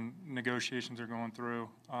downs when negotiations are going through.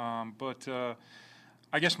 But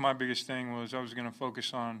I guess my biggest thing was I was going to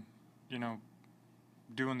focus on, you know,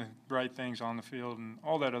 doing the right things on the field, and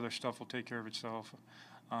all that other stuff will take care of itself.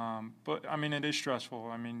 But, I mean, it is stressful.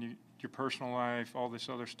 I mean, your personal life, all this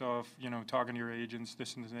other stuff, you know, talking to your agents,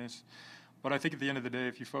 this and this. But I think at the end of the day,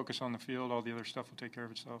 if you focus on the field, all the other stuff will take care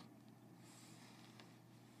of itself.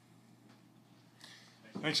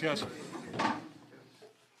 Thanks, guys.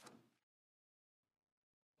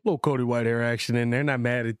 Little Cody Whitehair action in there. Not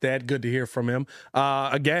mad at that. Good to hear from him.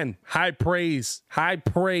 Again, high praise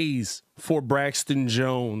for Braxton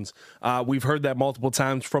Jones. We've heard that multiple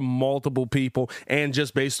times from multiple people, and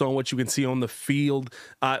just based on what you can see on the field,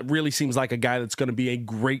 it really seems like a guy that's going to be a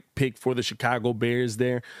great pick for the Chicago Bears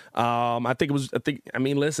there. I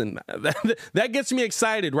mean, listen, that gets me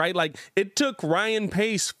excited, right? Like, it took Ryan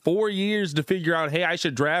Pace 4 years to figure out, hey, I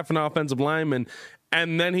should draft an offensive lineman,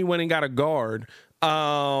 and then he went and got a guard.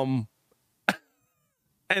 And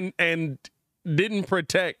didn't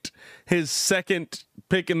protect his second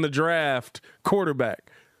pick in the draft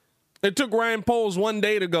quarterback. It took Ryan Poles 1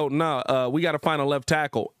 day to go, we got to find a left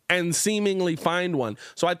tackle, and seemingly find one.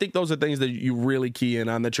 So I think those are things that you really key in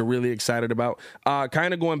on, that you're really excited about.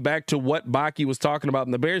 Kind of going back to what Baki was talking about,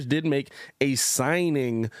 and the Bears did make a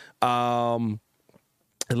signing. And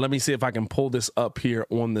let me see if I can pull this up here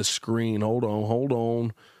on the screen. Hold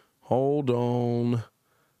on.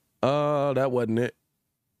 That wasn't it.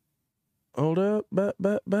 Hold up. All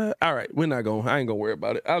right, I ain't gonna worry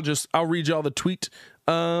about it. I'll read y'all the tweet.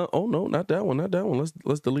 Oh no, not that one.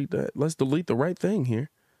 Let's delete that. Let's delete the right thing here.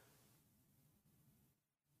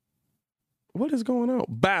 What is going on?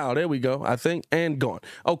 Bow, there we go, I think, and gone.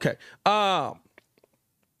 Okay.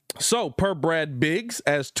 So, per Brad Biggs,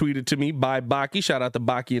 as tweeted to me by Baki, shout out to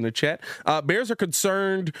Baki in the chat, Bears are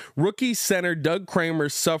concerned rookie center Doug Kramer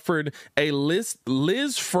suffered a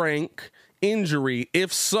Liz Frank injury.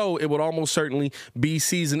 If so, it would almost certainly be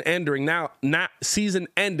season-ending. Now, not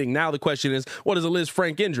season-ending. Now the question is, what is a Liz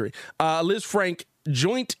Frank injury? Liz Frank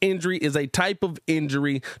joint injury is a type of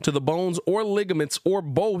injury to the bones or ligaments or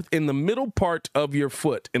both in the middle part of your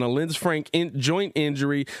foot. In a Liz Frank joint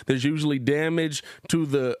injury, there's usually damage to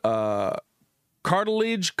the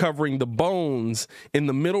cartilage covering the bones in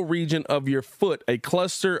the middle region of your foot. A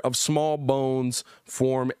cluster of small bones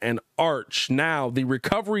form an arch. Now, the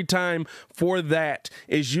recovery time for that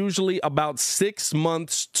is usually about 6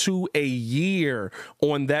 months to a year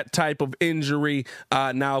on that type of injury.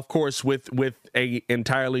 Now, of course, with a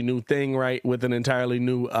entirely new thing, right? With an entirely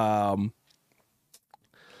new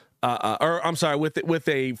with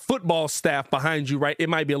a football staff behind you, right? It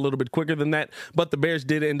might be a little bit quicker than that, but the Bears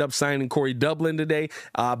did end up signing Corey Dublin today,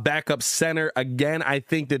 backup center. Again, I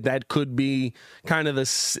think that could be kind of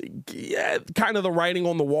the writing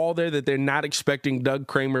on the wall there, that they're not expecting Doug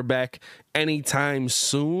Kramer back anytime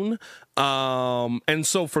soon. And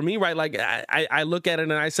so for me, right, like I look at it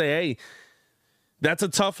and I say, hey, that's a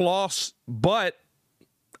tough loss, but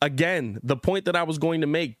again, the point that I was going to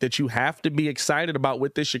make, that you have to be excited about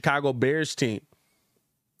with this Chicago Bears team.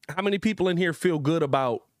 How many people in here feel good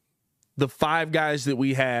about the 5 guys that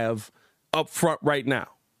we have up front right now?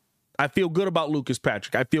 I feel good about Lucas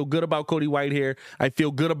Patrick. I feel good about Cody Whitehair. I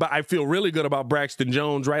feel really good about Braxton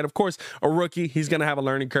Jones, right? Of course, a rookie, he's going to have a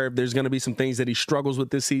learning curve. There's going to be some things that he struggles with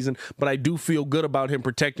this season, but I do feel good about him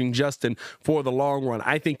protecting Justin for the long run.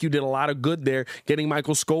 I think you did a lot of good there getting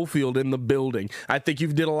Michael Schofield in the building. I think you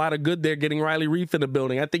did a lot of good there getting Riley Reif in the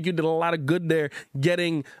building. I think you did a lot of good there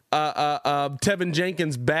getting Tevin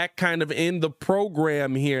Jenkins back kind of in the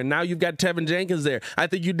program here. Now you've got Tevin Jenkins there. I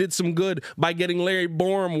think you did some good by getting Larry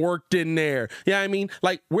Borum worked in there. Yeah, I mean,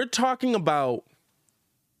 like, we're talking about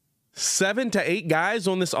 7 to 8 guys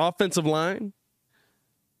on this offensive line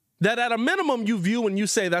that at a minimum you view and you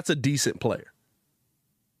say that's a decent player.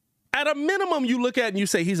 At a minimum, you look at and you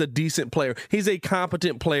say he's a decent player. He's a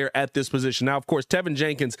competent player at this position. Now, of course, Tevin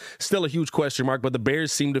Jenkins, still a huge question mark, but the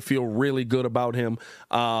Bears seem to feel really good about him.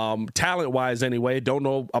 Talent-wise, anyway. Don't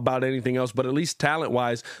know about anything else, but at least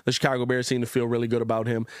talent-wise, the Chicago Bears seem to feel really good about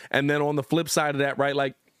him. And then on the flip side of that, right,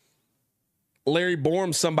 like, Larry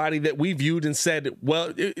Borum, somebody that we viewed and said,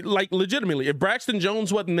 well, like, legitimately, if Braxton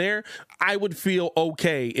Jones wasn't there, I would feel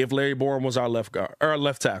okay if Larry Borum was our left guard or our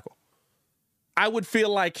left tackle. I would feel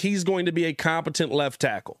like he's going to be a competent left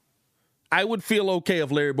tackle. I would feel okay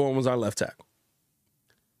if Larry Borum was our left tackle.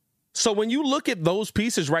 So when you look at those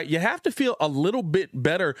pieces, right, you have to feel a little bit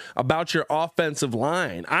better about your offensive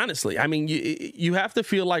line, honestly. I mean, you have to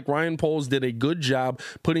feel like Ryan Poles did a good job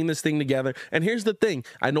putting this thing together. And here's the thing.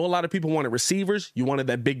 I know a lot of people wanted receivers. You wanted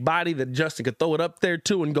that big body that Justin could throw it up there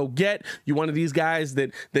to and go get. You wanted these guys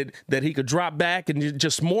that he could drop back and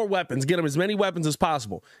just more weapons, get him as many weapons as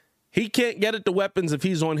possible. He can't get at the weapons if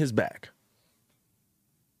he's on his back.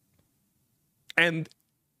 And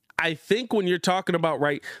I think when you're talking about,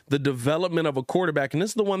 right, the development of a quarterback, and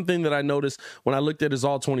this is the one thing that I noticed when I looked at his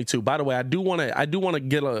All-22. By the way, I do want to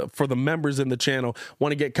get for the members in the channel,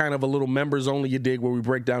 want to get kind of a little members only you dig where we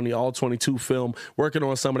break down the All-22 film, working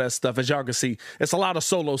on some of that stuff. As y'all can see, it's a lot of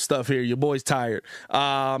solo stuff here. Your boy's tired.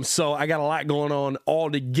 So I got a lot going on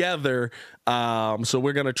all together. So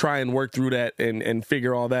we're going to try and work through that and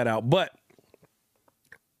figure all that out. But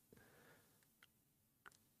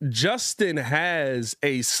Justin has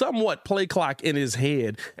a somewhat play clock in his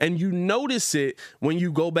head, and you notice it when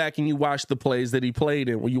you go back and you watch the plays that he played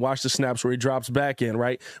in, when you watch the snaps where he drops back in,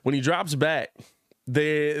 right? When he drops back,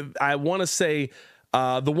 I want to say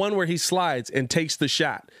the one where he slides and takes the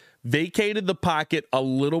shot, vacated the pocket a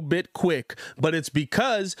little bit quick, but it's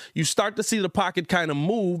because you start to see the pocket kind of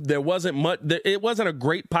move. There wasn't much, it wasn't a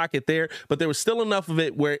great pocket there, but there was still enough of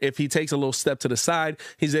it where if he takes a little step to the side,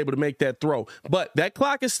 he's able to make that throw. But that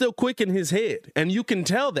clock is still quick in his head, and you can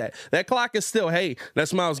tell that. That clock is still, hey,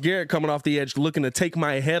 that's Myles Garrett coming off the edge looking to take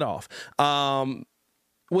my head off.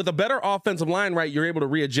 With a better offensive line, right, you're able to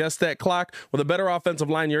readjust that clock. With a better offensive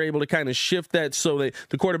line, you're able to kind of shift that so that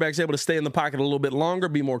the quarterback's able to stay in the pocket a little bit longer,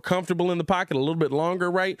 be more comfortable in the pocket a little bit longer,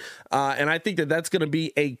 right? And I think that that's going to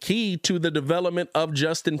be a key to the development of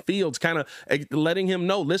Justin Fields, kind of letting him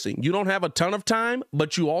know, listen, you don't have a ton of time,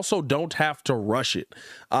 but you also don't have to rush it.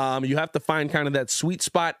 You have to find kind of that sweet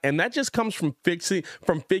spot, and that just comes from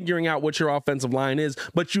figuring out what your offensive line is.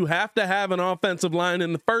 But you have to have an offensive line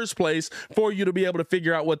in the first place for you to be able to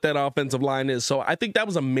figure out what that offensive line is. So I think that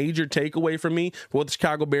was a major takeaway for me for what the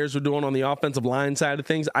Chicago Bears were doing on the offensive line side of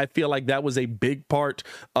things. I feel like that was a big part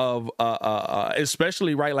of,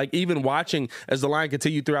 especially, right, like even watching as the line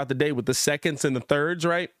continued throughout the day with the seconds and the thirds,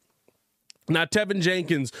 right? Now, Tevin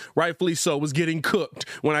Jenkins, rightfully so, was getting cooked.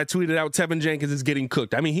 When I tweeted out Tevin Jenkins is getting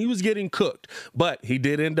cooked, I mean, he was getting cooked, but he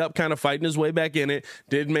did end up kind of fighting his way back in it,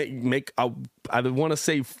 did make I want to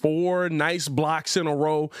say 4 nice blocks in a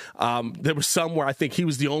row. There was some where I think he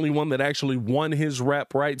was the only one that actually won his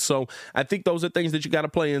rep, right? So I think those are things that you got to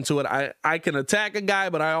play into it. I can attack a guy,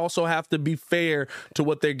 but I also have to be fair to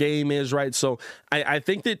what their game is, right? So I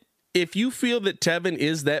think that if you feel that Tevin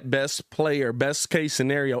is that best player, best case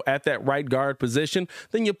scenario at that right guard position,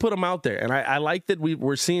 then you put him out there. And I like that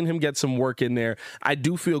we're seeing him get some work in there. I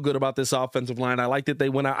do feel good about this offensive line. I like that they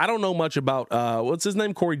went out. I don't know much about, what's his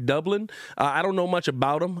name? Corey Dublin. I don't know much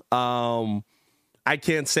about him. I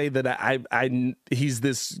can't say that he's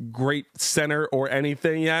this great center or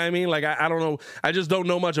anything. Yeah, I mean, like I don't know. I just don't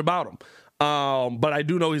know much about him. But I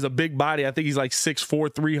do know he's a big body. I think he's like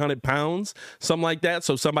 6'4", 300 pounds, something like that.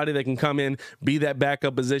 So somebody that can come in, be that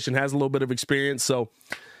backup position, has a little bit of experience. So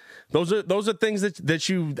those are things that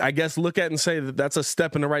you, I guess, look at and say that that's a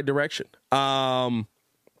step in the right direction. Dropped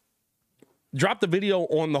the video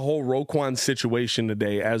on the whole Roquan situation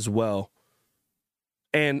today as well.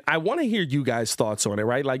 And I want to hear you guys' thoughts on it,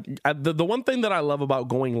 right? Like the one thing that I love about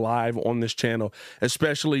going live on this channel,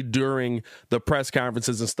 especially during the press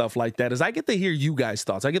conferences and stuff like that, is I get to hear you guys'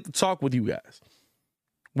 thoughts. I get to talk with you guys.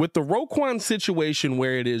 With the Roquan situation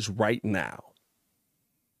where it is right now,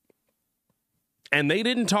 and they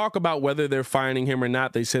didn't talk about whether they're fining him or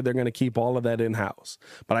not. They said they're going to keep all of that in-house.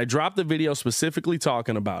 But I dropped the video specifically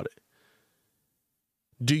talking about it.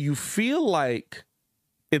 Do you feel like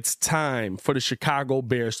it's time for the Chicago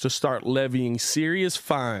Bears to start levying serious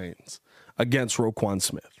fines against Roquan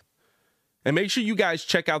Smith? And make sure you guys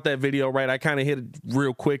check out that video, right? I kind of hit it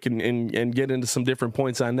real quick and get into some different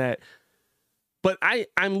points on that. But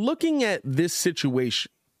I'm looking at this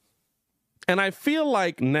situation, and I feel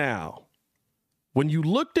like now, when you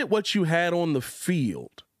looked at what you had on the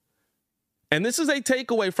field, and this is a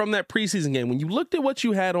takeaway from that preseason game, when you looked at what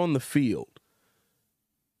you had on the field,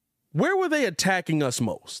 where were they attacking us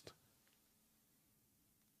most?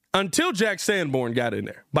 Until Jack Sanborn got in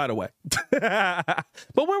there, by the way. But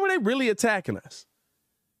where were they really attacking us?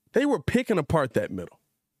 They were picking apart that middle.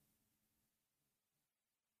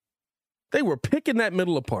 They were picking that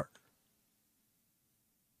middle apart.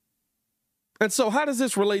 And so how does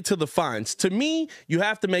this relate to the fines? To me, you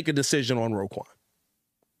have to make a decision on Roquan.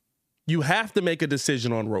 You have to make a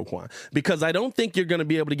decision on Roquan, because I don't think you're going to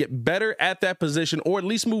be able to get better at that position, or at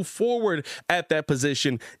least move forward at that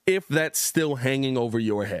position, if that's still hanging over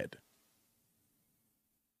your head.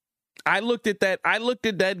 I looked at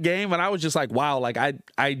that game and I was just like, wow, like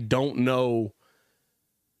I don't know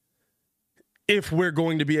if we're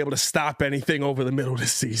going to be able to stop anything over the middle of the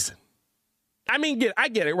season. I mean, I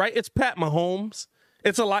get it, right? It's Pat Mahomes.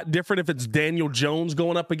 It's a lot different if it's Daniel Jones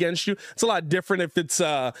going up against you. It's a lot different if it's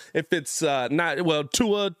not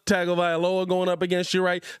Tua Tagovailoa going up against you,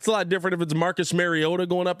 right? It's a lot different if it's Marcus Mariota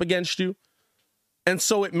going up against you. And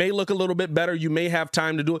so it may look a little bit better. You may have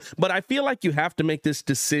time to do it. But I feel like you have to make this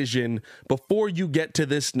decision before you get to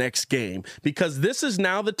this next game, because this is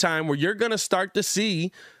now the time where you're going to start to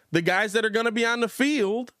see the guys that are going to be on the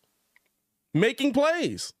field making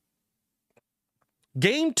plays.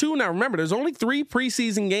 Game 2, now remember, there's only 3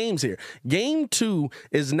 preseason games here. Game 2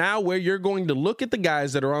 is now where you're going to look at the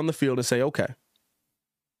guys that are on the field and say, okay,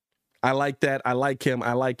 I like that. I like him.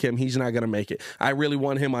 He's not going to make it. I really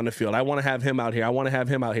want him on the field. I want to have him out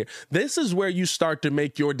here. This is where you start to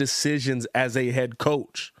make your decisions as a head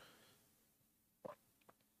coach.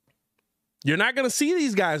 You're not going to see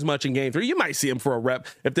these guys much in game 3. You might see them for a rep.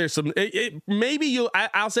 If there's some,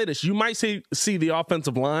 I'll say this. You might see the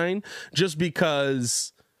offensive line, just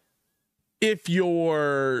because if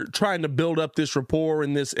you're trying to build up this rapport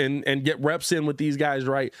and get reps in with these guys,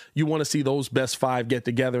 right, you want to see those best 5 get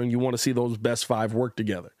together, and you want to see those best 5 work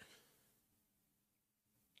together.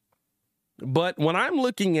 But when I'm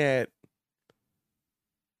looking at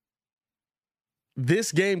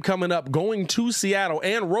this game coming up, going to Seattle,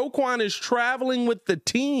 and Roquan is traveling with the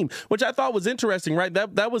team, which I thought was interesting, right?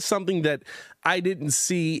 That was something that I didn't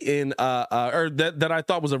see in that I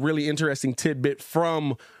thought was a really interesting tidbit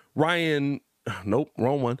from from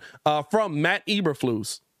Matt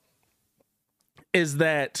Eberflus, is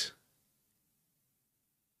that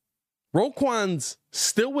Roquan's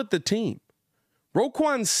still with the team.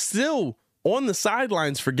 Roquan's still on the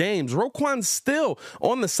sidelines for games. Roquan's still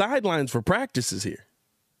on the sidelines for practices here.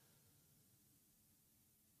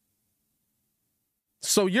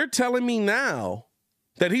 So you're telling me now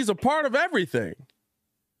that he's a part of everything,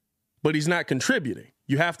 but he's not contributing.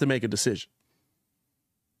 You have to make a decision.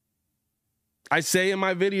 I say in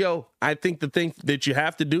my video, I think the thing that you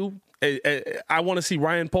have to do, I want to see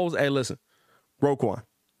Ryan Poles. Hey, listen, Roquan,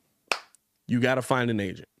 you got to find an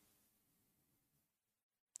agent.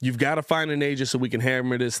 You've got to find an agent so we can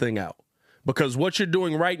hammer this thing out. Because what you're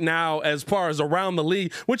doing right now, as far as around the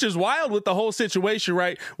league, which is wild with the whole situation,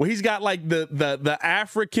 right? Where he's got like the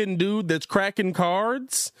African dude that's cracking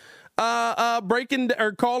cards, breaking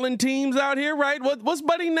or calling teams out here, right? What's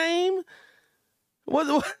Buddy's name?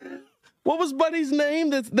 What was Buddy's name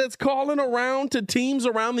that's calling around to teams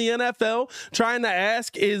around the NFL trying to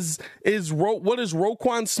ask what is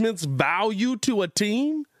Roquan Smith's value to a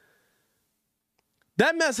team?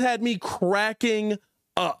 That mess had me cracking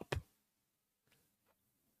up.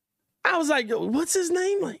 I was like, what's his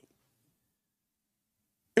name? Like,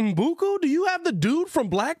 Mbuku? Do you have the dude from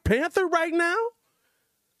Black Panther right now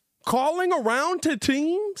calling around to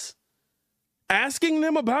teams, asking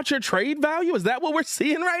them about your trade value? Is that what we're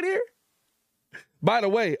seeing right here? By the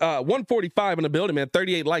way, 145 in the building, man.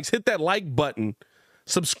 38 likes. Hit that like button.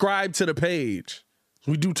 Subscribe to the page.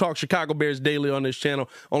 We do talk Chicago Bears daily on this channel.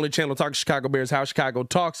 Only channel talking Chicago Bears, how Chicago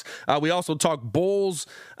talks. We also talk Bulls.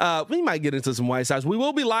 We might get into some White Sox. We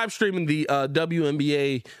will be live streaming the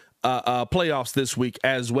WNBA playoffs this week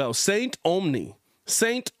as well. Saint Omni.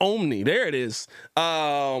 There it is.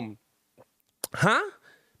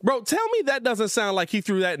 Bro, tell me that doesn't sound like he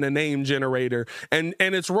threw that in a name generator, and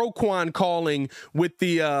it's Roquan calling with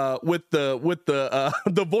the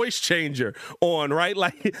voice changer on, right?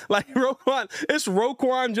 Like Roquan, it's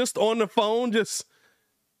Roquan just on the phone, just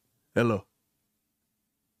hello.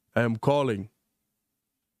 I am calling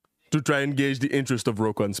to try and gauge the interest of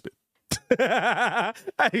Roquan Smith.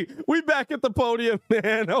 Hey, we back at the podium,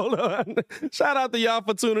 man. Hold on. Shout out to y'all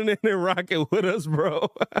for tuning in and rocking with us, bro.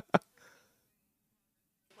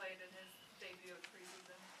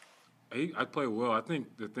 I played well. I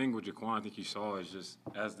think the thing with Jaquan, I think you saw is just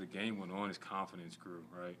as the game went on, his confidence grew,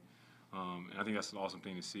 right? And I think that's an awesome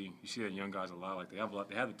thing to see. You see that young guys a lot, like they have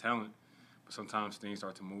the talent, but sometimes things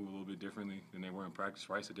start to move a little bit differently than they were in practice,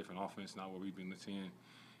 right? It's a different offense, not what we've been seeing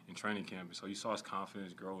in training camp. And so you saw his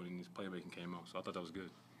confidence grow and his playmaking came out. So I thought that was good.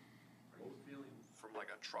 What was feeling from like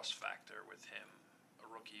a trust factor with him,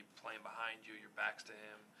 a rookie playing behind you, your back's to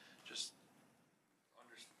him, just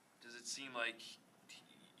does it seem like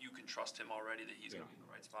you can trust him already that he's going to be in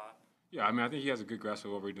the right spot? Yeah, I mean, I think he has a good grasp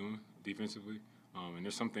of what we're doing defensively. And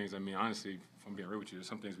there's some things, I mean, honestly, if I'm being real with you, there's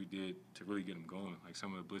some things we did to really get him going. Like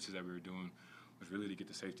some of the blitzes that we were doing was really to get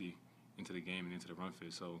the safety into the game and into the run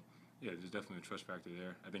fit. So, yeah, there's definitely a trust factor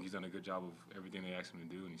there. I think he's done a good job of everything they asked him to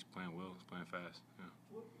do, and he's playing well. He's playing fast. Yeah.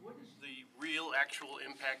 What is the real actual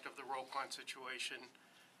impact of the Roquan situation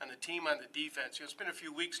on the team, on the defense? You know, it's been a few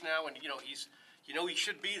weeks now, and, he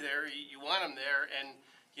should be there. You want him there, and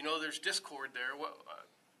there's discord there.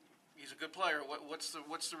 He's a good player. What's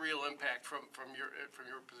the real impact from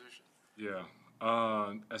your position? Yeah.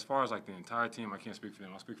 As far as like the entire team, I can't speak for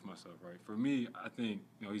them. I'll speak for myself, right? For me, I think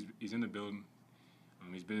he's in the building.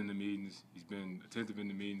 He's been in the meetings. He's been attentive in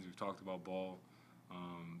the meetings. We've talked about ball,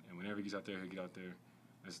 and whenever he gets out there, he'll get out there.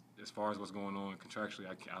 As far as what's going on contractually,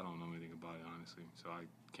 I don't know anything about it honestly, so I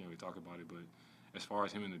can't really talk about it. But as far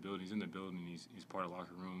as him in the building, he's in the building. He's part of the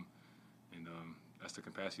locker room, and that's the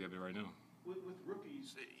capacity of it right now. With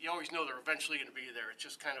rookies, you always know they're eventually going to be there. It's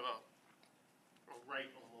just kind of a right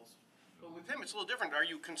almost. But with him, it's a little different. Are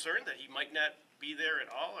you concerned that he might not be there at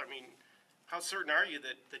all? I mean, how certain are you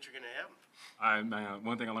that you're going to have him?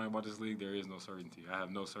 One thing I learned about this league, there is no certainty. I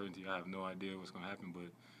have no certainty. I have no idea what's going to happen, but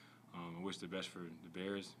I wish the best for the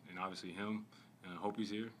Bears and obviously him, and I hope he's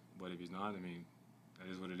here. But if he's not, I mean, that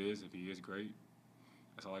is what it is. If he is, great.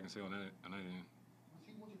 That's all I can say on that end.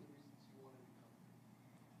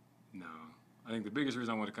 No, I think the biggest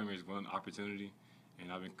reason I want to come here is one, opportunity, and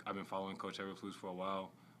I've been following Coach Eberflus for a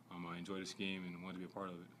while. I enjoy the scheme and wanted to be a part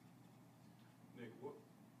of it. Nick, the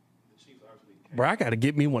Chiefs obviously. Bro, I got to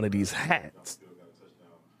get me one of these hats.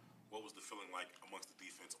 What was the feeling like amongst the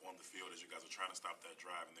defense on the field as you guys were trying to stop that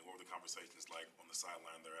drive, and then what were the conversations like on the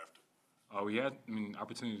sideline thereafter? We had,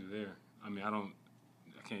 opportunities are there. I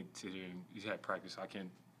can't sit here and he's had practice. So I can't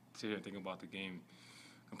sit here and think about the game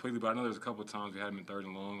completely, but I know there's a couple of times we had him in 3rd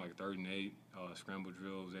and long, like 3rd and 8, scramble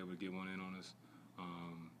drill, was able to get one in on us.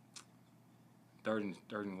 3rd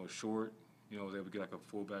and was short, was able to get like a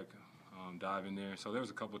fullback dive in there. So there was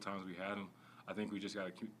a couple of times we had him. I think we just got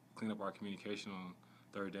to clean up our communication on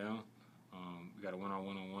 3rd down. We got to win our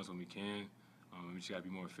one-on-ones when we can. We just got to be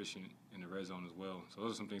more efficient in the red zone as well. So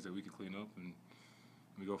those are some things that we can clean up, and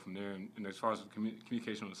we go from there. And as far as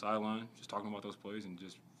communication on the sideline, just talking about those plays and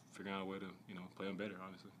just figuring out a way to, play them better,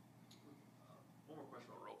 honestly. One more question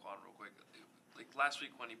about Roquan real quick. Like last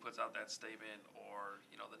week when he puts out that statement or,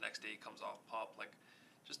 the next day he comes off PUP, like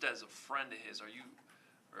just as a friend of his, are you,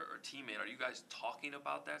 or teammate, are you guys talking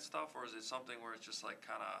about that stuff, or is it something where it's just like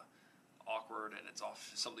kind of awkward and it's off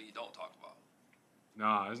something you don't talk about?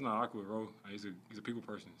 Nah, it's not awkward, bro. He's a people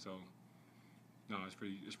person, so no, it's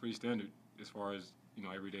pretty standard as far as,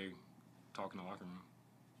 every day talking in the locker room.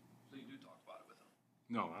 So you do talk about it with him?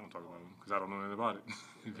 No, I don't talk about him because I don't know anything about it.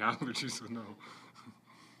 To be honest with you, so no.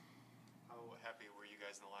 How happy were you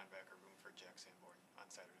guys in the linebacker room for Jack Sanborn on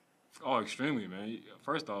Saturday? Oh, extremely, man.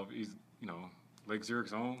 First off, he's, Lake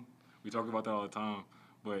Zurich's own. We talk about that all the time,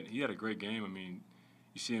 but he had a great game.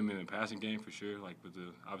 You see him in the passing game for sure, like with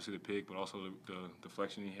obviously the pick, but also the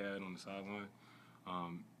deflection he had on the sideline.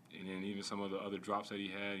 And then even and some of the other drops that he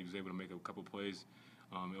had, he was able to make a couple plays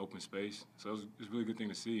in open space. So it was a really good thing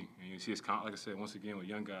to see. And you see his, like I said, once again with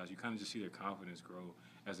young guys, you kind of just see their confidence grow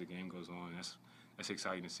as the game goes on. That's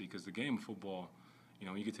exciting to see because the game of football,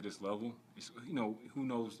 when you get to this level, it's, who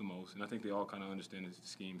knows the most? And I think they all kind of understand the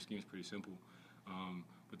scheme. The scheme's pretty simple.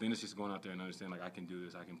 But then it's just going out there and understand, I can do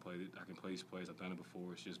this, I can play these plays, I've done it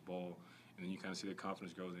before, it's just ball. And then you kind of see their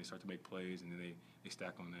confidence grow, and they start to make plays, and then they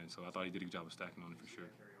stack on that. So I thought he did a good job of stacking on it for sure.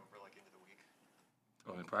 Carry over into the week?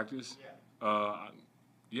 Oh, in practice? Yeah.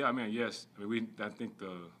 Yes. I think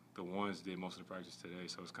the ones did most of the practice today,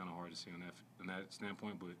 so it's kind of hard to see on that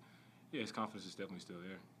standpoint. But, yeah, his confidence is definitely still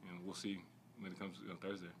there. We'll see when it comes to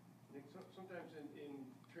Thursday. Nick, sometimes in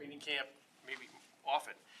training camp, maybe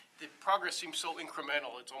often, the progress seems so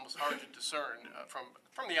incremental, it's almost hard to discern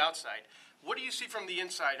from the outside. What do you see from the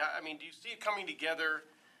inside? I mean, do you see it coming together,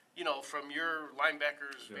 from your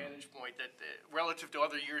linebacker's vantage point, that relative to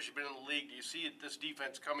other years you've been in the league, do you see this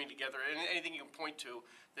defense coming together? Anything you can point to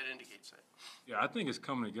that indicates that? Yeah, I think it's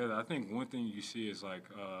coming together. I think one thing you see is I'll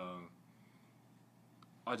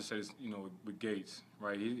just say this, with Gates,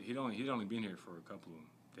 right? He'd only been here for a couple of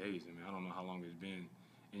days. I don't know how long it's been.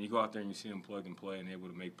 And you go out there and you see him plug and play and able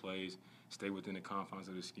to make plays, stay within the confines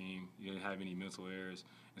of the scheme. You didn't have any mental errors.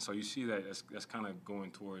 And so you see that's kind of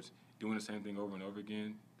going towards doing the same thing over and over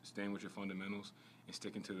again, staying with your fundamentals and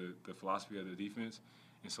sticking to the philosophy of the defense.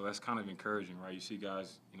 And so that's kind of encouraging, right? You see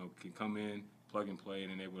guys, can come in, plug and play,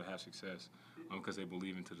 and then able to have success because they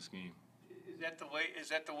believe into the scheme. Is that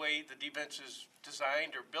the way the defense is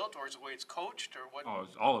designed or built, or is it the way it's coached, or what? Oh,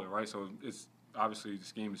 it's all of it, right? So it's obviously the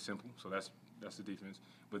scheme is simple, so that's the defense.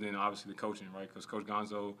 But then obviously the coaching, right? Because Coach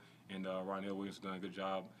Gonzo and Ronell Williams have done a good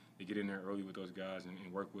job. They get in there early with those guys and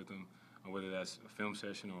work with them, whether that's a film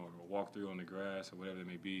session or a walkthrough on the grass or whatever it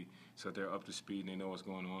may be, so that they're up to speed and they know what's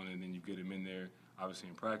going on. And then you get them in there, obviously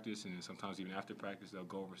in practice, and then sometimes even after practice they'll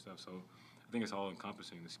go over stuff. So I think it's all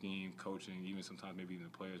encompassing, the scheme, coaching, even sometimes maybe even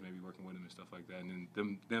the players maybe working with them and stuff like that, and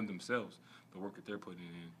then them themselves, the work that they're putting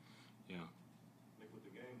in. Yeah. Nick, with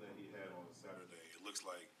the game that he had on Saturday, it looks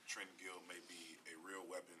like Trent Gill may be a real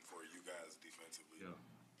weapon for you guys defensively. Yeah.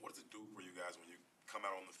 What does it do for you guys when you come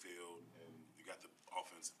out on the field and you got the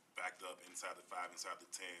offense backed up inside the 5, inside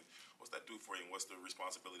the 10? What's that do for you, and what's the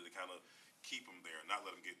responsibility to kind of keep them there, not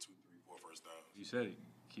let them get 2, 3, 4 first downs? You said it.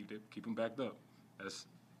 Keep them backed up. That's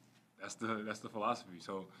the philosophy.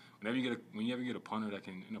 So whenever you get a punter that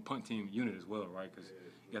can, and a punt team unit as well, right? Because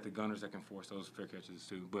you got the gunners that can force those fair catches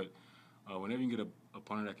too. But whenever you get a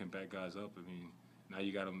punter that can back guys up, now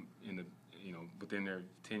you got them within their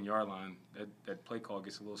 10-yard line. That play call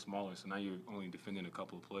gets a little smaller. So now you're only defending a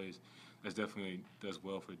couple of plays. That definitely does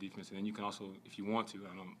well for the defense. And then you can also, if you want to,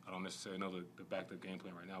 I don't necessarily know the backed up game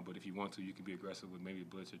plan right now, but if you want to, you can be aggressive with maybe a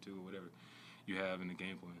blitz or two or whatever you have in the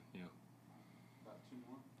game plan. Yeah. About 2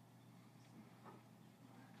 more.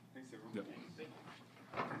 Thanks, everyone. Yep.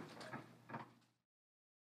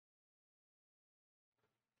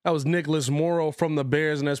 That was Nicholas Morrow from the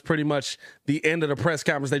Bears, and that's pretty much the end of the press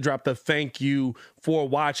conference. They dropped a thank you for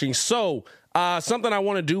watching. So something I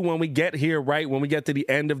want to do when we get here, right, when we get to the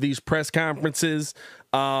end of these press conferences,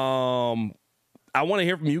 I want to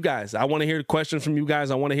hear from you guys. I want to hear the questions from you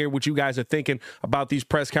guys. I want to hear what you guys are thinking about these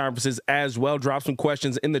press conferences as well. Drop some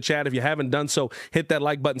questions in the chat. If you haven't done so, hit that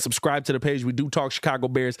like button, subscribe to the page. We do talk Chicago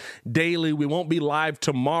Bears daily. We won't be live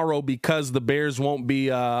tomorrow because the Bears won't be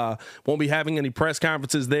having any press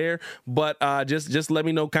conferences there. But just let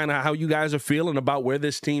me know kind of how you guys are feeling about where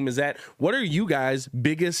this team is at. What are you guys'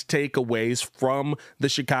 biggest takeaways from the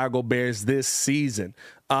Chicago Bears this season?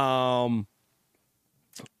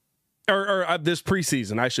 Or this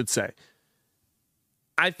preseason, I should say.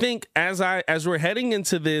 I think as we're heading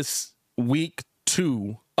into this week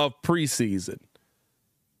 2 of preseason,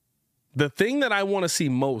 the thing that I want to see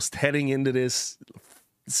most heading into this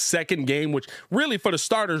second game, which really for the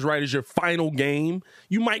starters, right, is your final game.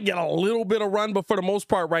 You might get a little bit of run, but for the most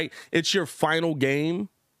part, right, it's your final game.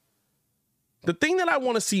 The thing that I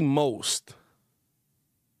want to see most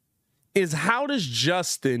is how does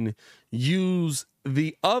Justin use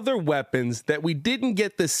the other weapons that we didn't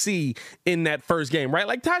get to see in that first game, right?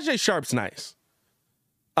 Like Tajae Sharp's nice.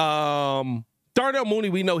 Darnell Mooney,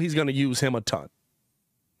 we know he's going to use him a ton.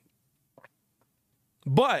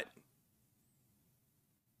 But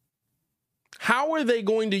how are they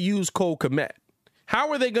going to use Cole Kmet?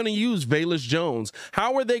 How are they going to use Velus Jones?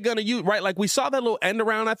 How are they going to use, right? Like we saw that little end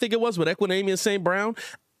around, I think it was, with Equanimeous St. Brown.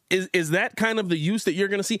 Is that kind of the use that you're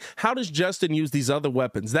going to see? How does Justin use these other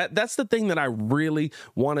weapons? That's the thing that I really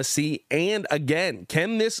want to see. And again,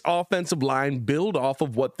 can this offensive line build off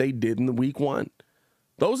of what they did in the week 1?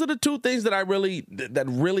 Those are the two things that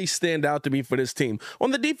really stand out to me for this team.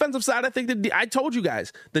 On the defensive side, I think I told you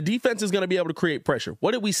guys, the defense is going to be able to create pressure.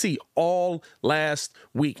 What did we see all last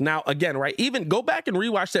week? Now, again, right, even go back and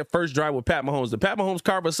rewatch that first drive with Pat Mahomes. Did Pat Mahomes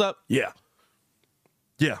carve us up? Yeah.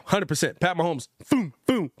 Yeah, 100%. Pat Mahomes, boom,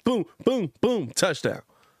 boom, boom, boom, boom, touchdown.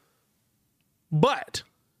 But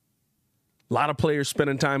a lot of players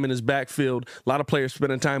spending time in his backfield, a lot of players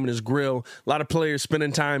spending time in his grill, a lot of players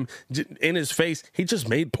spending time in his face. He just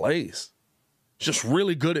made plays. He's just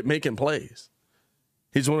really good at making plays.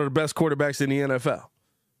 He's one of the best quarterbacks in the NFL.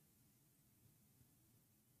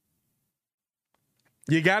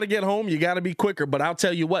 You got to get home. You got to be quicker. But I'll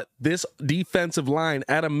tell you what, this defensive line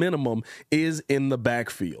at a minimum is in the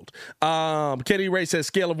backfield. Kenny Ray says,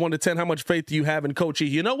 scale of 1 to 10, how much faith do you have in Coach E?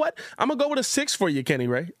 You know what? I'm going to go with a 6 for you, Kenny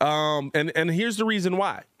Ray. And here's the reason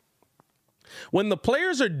why. When the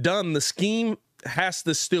players are done, the scheme has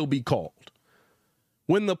to still be called.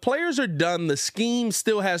 When the players are done, the scheme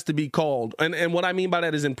still has to be called. And what I mean by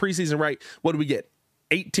that is in preseason, right, what do we get?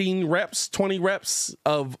 18 reps, 20 reps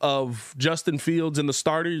of Justin Fields in the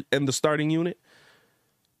starting unit.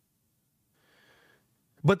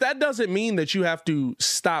 But that doesn't mean that you have to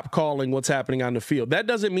stop calling what's happening on the field. That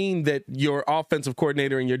doesn't mean that your offensive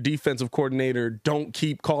coordinator and your defensive coordinator don't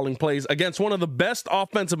keep calling plays against one of the best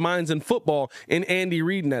offensive minds in football in Andy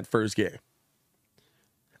Reid in that first game.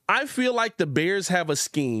 I feel like the Bears have a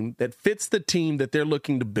scheme that fits the team that they're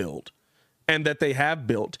looking to build and that they have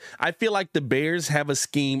built. I feel like the Bears have a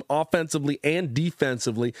scheme offensively and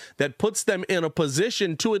defensively that puts them in a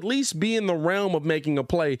position to at least be in the realm of making a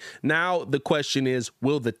play. Now the question is,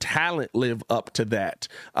 will the talent live up to that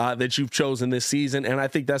that you've chosen this season? And I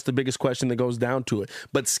think that's the biggest question that goes down to it.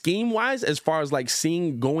 But scheme-wise, as far as like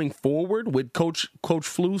seeing going forward with Coach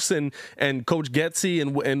Flus and Coach Getsy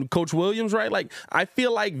and Coach Williams, right? Like I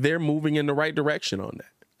feel like they're moving in the right direction on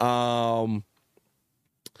that.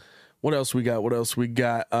 What else we got?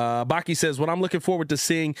 Baki says, what I'm looking forward to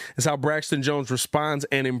seeing is how Braxton Jones responds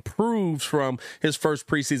and improves from his first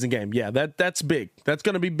preseason game. Yeah, that's big. That's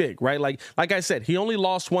going to be big, right? Like I said, he only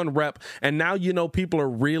lost 1 rep, and now, people are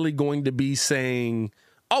really going to be saying,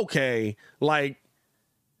 okay, like,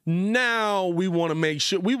 now we want to make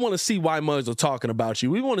sure, we want to see why Mugs are talking about you.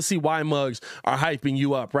 We want to see why Mugs are hyping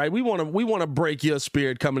you up, right? We want to break your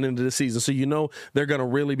spirit coming into the season. So, they're going to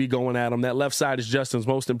really be going at him. That left side is Justin's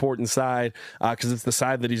most important side because it's the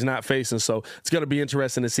side that he's not facing. So it's going to be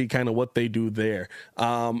interesting to see kind of what they do there.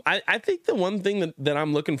 I think the one thing that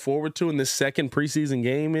I'm looking forward to in this second preseason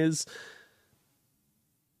game is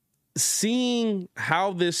seeing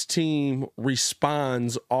how this team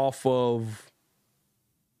responds off of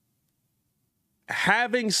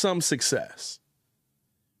having some success,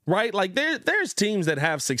 right? Like there's teams that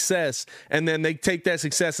have success and then they take that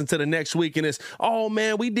success into the next week and it's, oh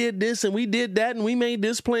man, we did this and we did that and we made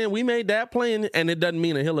this play and we made that play, and it doesn't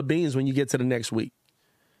mean a hill of beans when you get to the next week.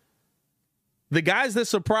 The guys that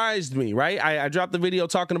surprised me, right? I dropped the video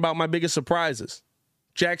talking about my biggest surprises.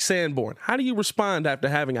 Jack Sanborn. How do you respond after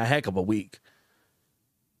having a heck of a week?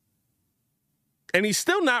 And he's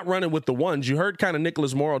still not running with the ones. You heard kind of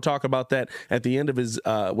Nicholas Morrow talk about that at the end of his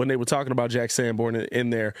when they were talking about Jack Sanborn in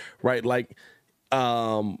there, right? Like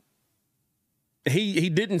he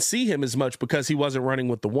didn't see him as much because he wasn't running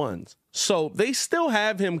with the ones. So they still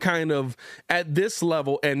have him kind of at this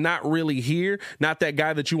level and not really here, not that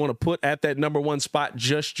guy that you want to put at that number 1 spot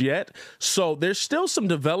just yet. So there's still some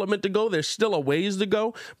development to go. There's still a ways to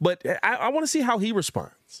go, but I want to see how he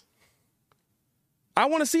responds. I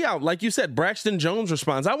want to see how, like you said, Braxton Jones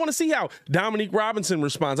responds. I want to see how Dominique Robinson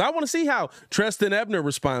responds. I want to see how Treston Ebner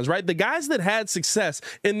responds, right? The guys that had success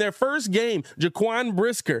in their first game, Jaquan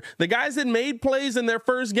Brisker, the guys that made plays in their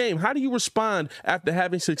first game, how do you respond after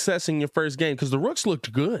having success in your first game? Because the Rooks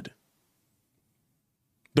looked good.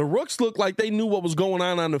 The Rooks looked like they knew what was going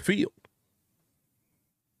on the field.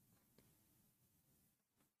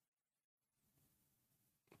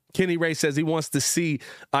 Kenny Ray says he wants to see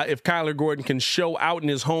if Kyler Gordon can show out in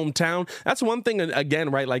his hometown. That's one thing,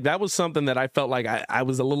 again, right? Like that was something that I felt like I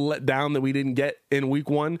was a little let down that we didn't get in week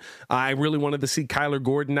 1. I really wanted to see Kyler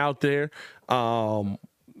Gordon out there. I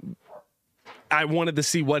wanted to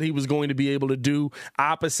see what he was going to be able to do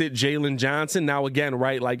opposite Jalen Johnson. Now, again,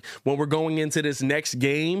 right, like when we're going into this next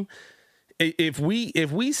game, if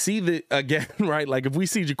we see the again, right, like if we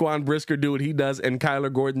see Jaquan Brisker do what he does and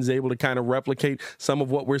Kyler Gordon's able to kind of replicate some of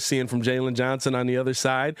what we're seeing from Jalen Johnson on the other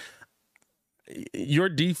side, your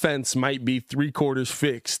defense might be 3/4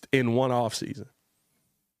 fixed in one offseason.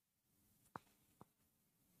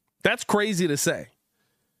 That's crazy to say.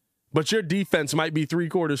 But your defense might be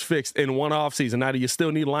 3/4 fixed in one offseason. Now, do you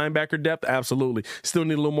still need linebacker depth? Absolutely. Still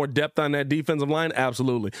need a little more depth on that defensive line?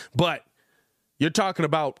 Absolutely. But you're talking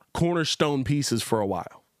about cornerstone pieces for a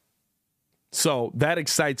while. So that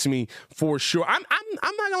excites me for sure. I'm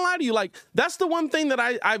not going to lie to you. Like, that's the one thing that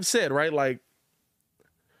I've said, right? Like,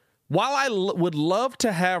 while I would love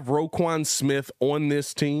to have Roquan Smith on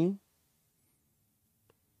this team,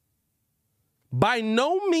 by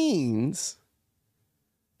no means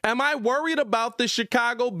am I worried about the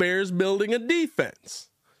Chicago Bears building a defense.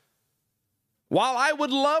 While I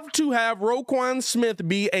would love to have Roquan Smith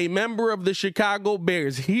be a member of the Chicago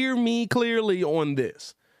Bears, hear me clearly on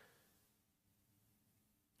this.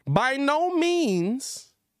 By no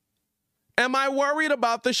means am I worried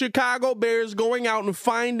about the Chicago Bears going out and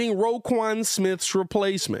finding Roquan Smith's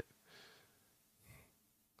replacement.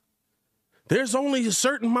 There's only a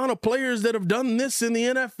certain amount of players that have done this in the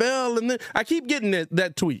NFL. And then I keep getting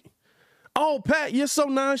that tweet. Oh, Pat, you're so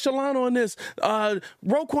nonchalant on this.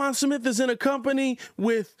 Roquan Smith is in a company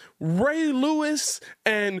with Ray Lewis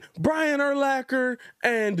and Brian Urlacher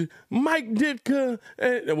and Mike Ditka.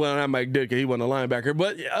 Well, not Mike Ditka. He wasn't a linebacker.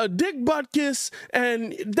 But Dick Butkus,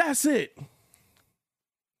 and that's it.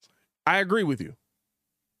 I agree with you.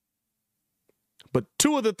 But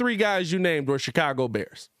 2 of the 3 guys you named were Chicago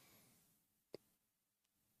Bears.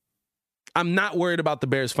 I'm not worried about the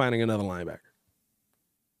Bears finding another linebacker.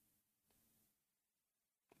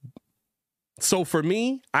 So for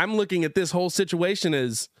me, I'm looking at this whole situation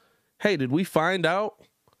as, hey, did we find out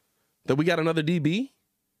that we got another DB?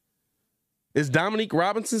 Is Dominique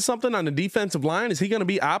Robinson something on the defensive line? Is he going to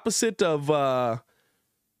be opposite of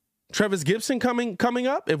Travis Gibson coming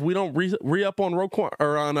up if we don't re-up on Roquan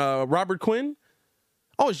or on Robert Quinn?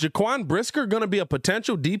 Oh, is Jaquan Brisker going to be a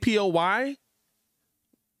potential DPOY?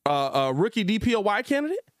 Rookie DPOY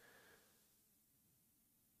candidate?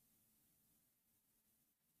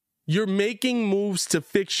 You're making moves to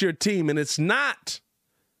fix your team, and it's not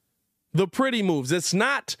the pretty moves. It's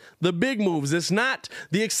not the big moves. It's not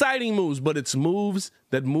the exciting moves, but it's moves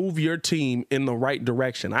that move your team in the right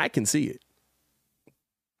direction. I can see it.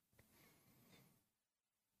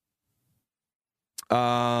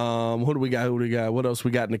 Who do we got? What else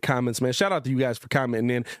we got in the comments, man? Shout out to you guys for commenting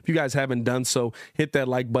in. If you guys haven't done so, hit that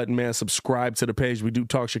like button, man. Subscribe to the page. We do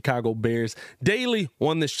talk Chicago Bears daily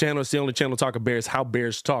on this channel. It's the only channel talking Bears, how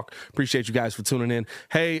Bears talk. Appreciate you guys for tuning in.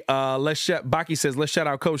 Hey, Baki says, let's shout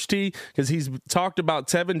out Coach T because he's talked about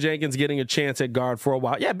Tevin Jenkins getting a chance at guard for a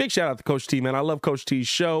while. Yeah, big shout out to Coach T, man. I love Coach T's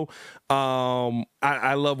show.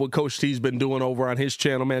 I love what Coach T's been doing over on his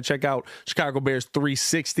channel, man. Check out Chicago Bears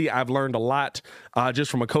 360. I've learned a lot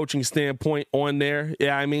just from a coaching standpoint on there.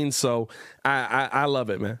 Yeah, I mean, so I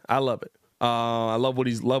love it, man. I love it. I love what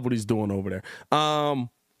he's doing over there.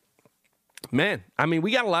 Man, I mean,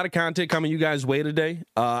 we got a lot of content coming you guys' way today.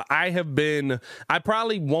 I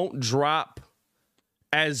probably won't drop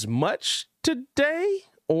as much today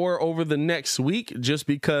or over the next week just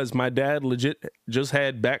because my dad legit just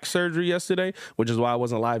had back surgery yesterday, which is why I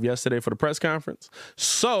wasn't live yesterday for the press conference.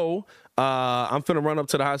 So I'm finna run up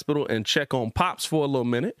to the hospital and check on Pops for a little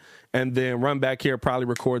minute and then run back here, probably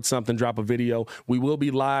record something, drop a video. We will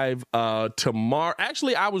be live tomorrow.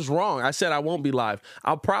 Actually, I was wrong. I said I won't be live.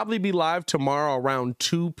 I'll probably be live tomorrow around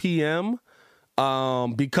 2 p.m.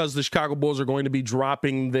 Because the Chicago Bulls are going to be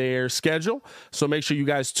dropping their schedule. So make sure you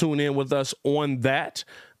guys tune in with us on that.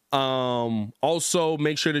 Also,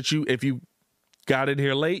 make sure that if you got in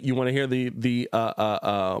here late, you want to hear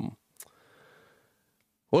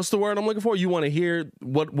what's the word I'm looking for? You want to hear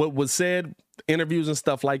what was said, interviews and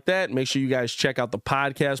stuff like that. Make sure you guys check out the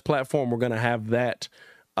podcast platform. We're going to have that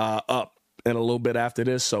up in a little bit after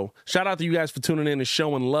this. So shout out to you guys for tuning in and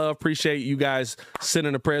showing love. Appreciate you guys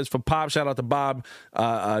sending the prayers for Pop. Shout out to Bob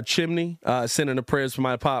Chimney sending the prayers for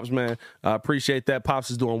my Pops, man. Appreciate that. Pops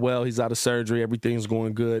is doing well. He's out of surgery. Everything's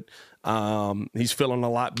going good. He's feeling a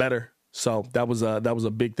lot better. So that was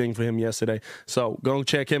a big thing for him yesterday. So go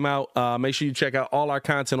check him out. Make sure you check out all our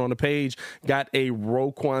content on the page. Got a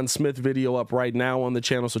Roquan Smith video up right now on the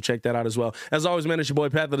channel, so check that out as well. As always, man, it's your boy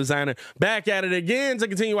Pat the Designer back at it again to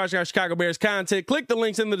continue watching our Chicago Bears content. Click the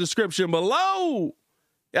links in the description below.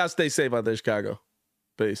 Y'all stay safe out there, Chicago.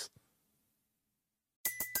 Peace.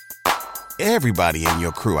 Everybody in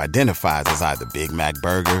your crew identifies as either Big Mac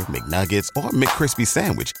Burger, McNuggets, or McCrispy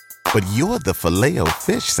Sandwich. But you're the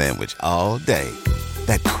Filet-O-Fish Sandwich all day.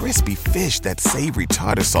 That crispy fish, that savory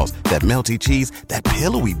tartar sauce, that melty cheese, that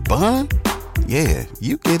pillowy bun. Yeah,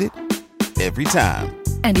 you get it. Every time.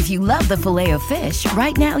 And if you love the Filet-O-Fish,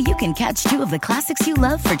 right now you can catch 2 of the classics you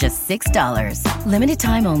love for just $6. Limited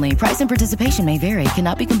time only. Price and participation may vary.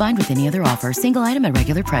 Cannot be combined with any other offer. Single item at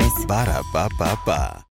regular price. Ba-da-ba-ba-ba.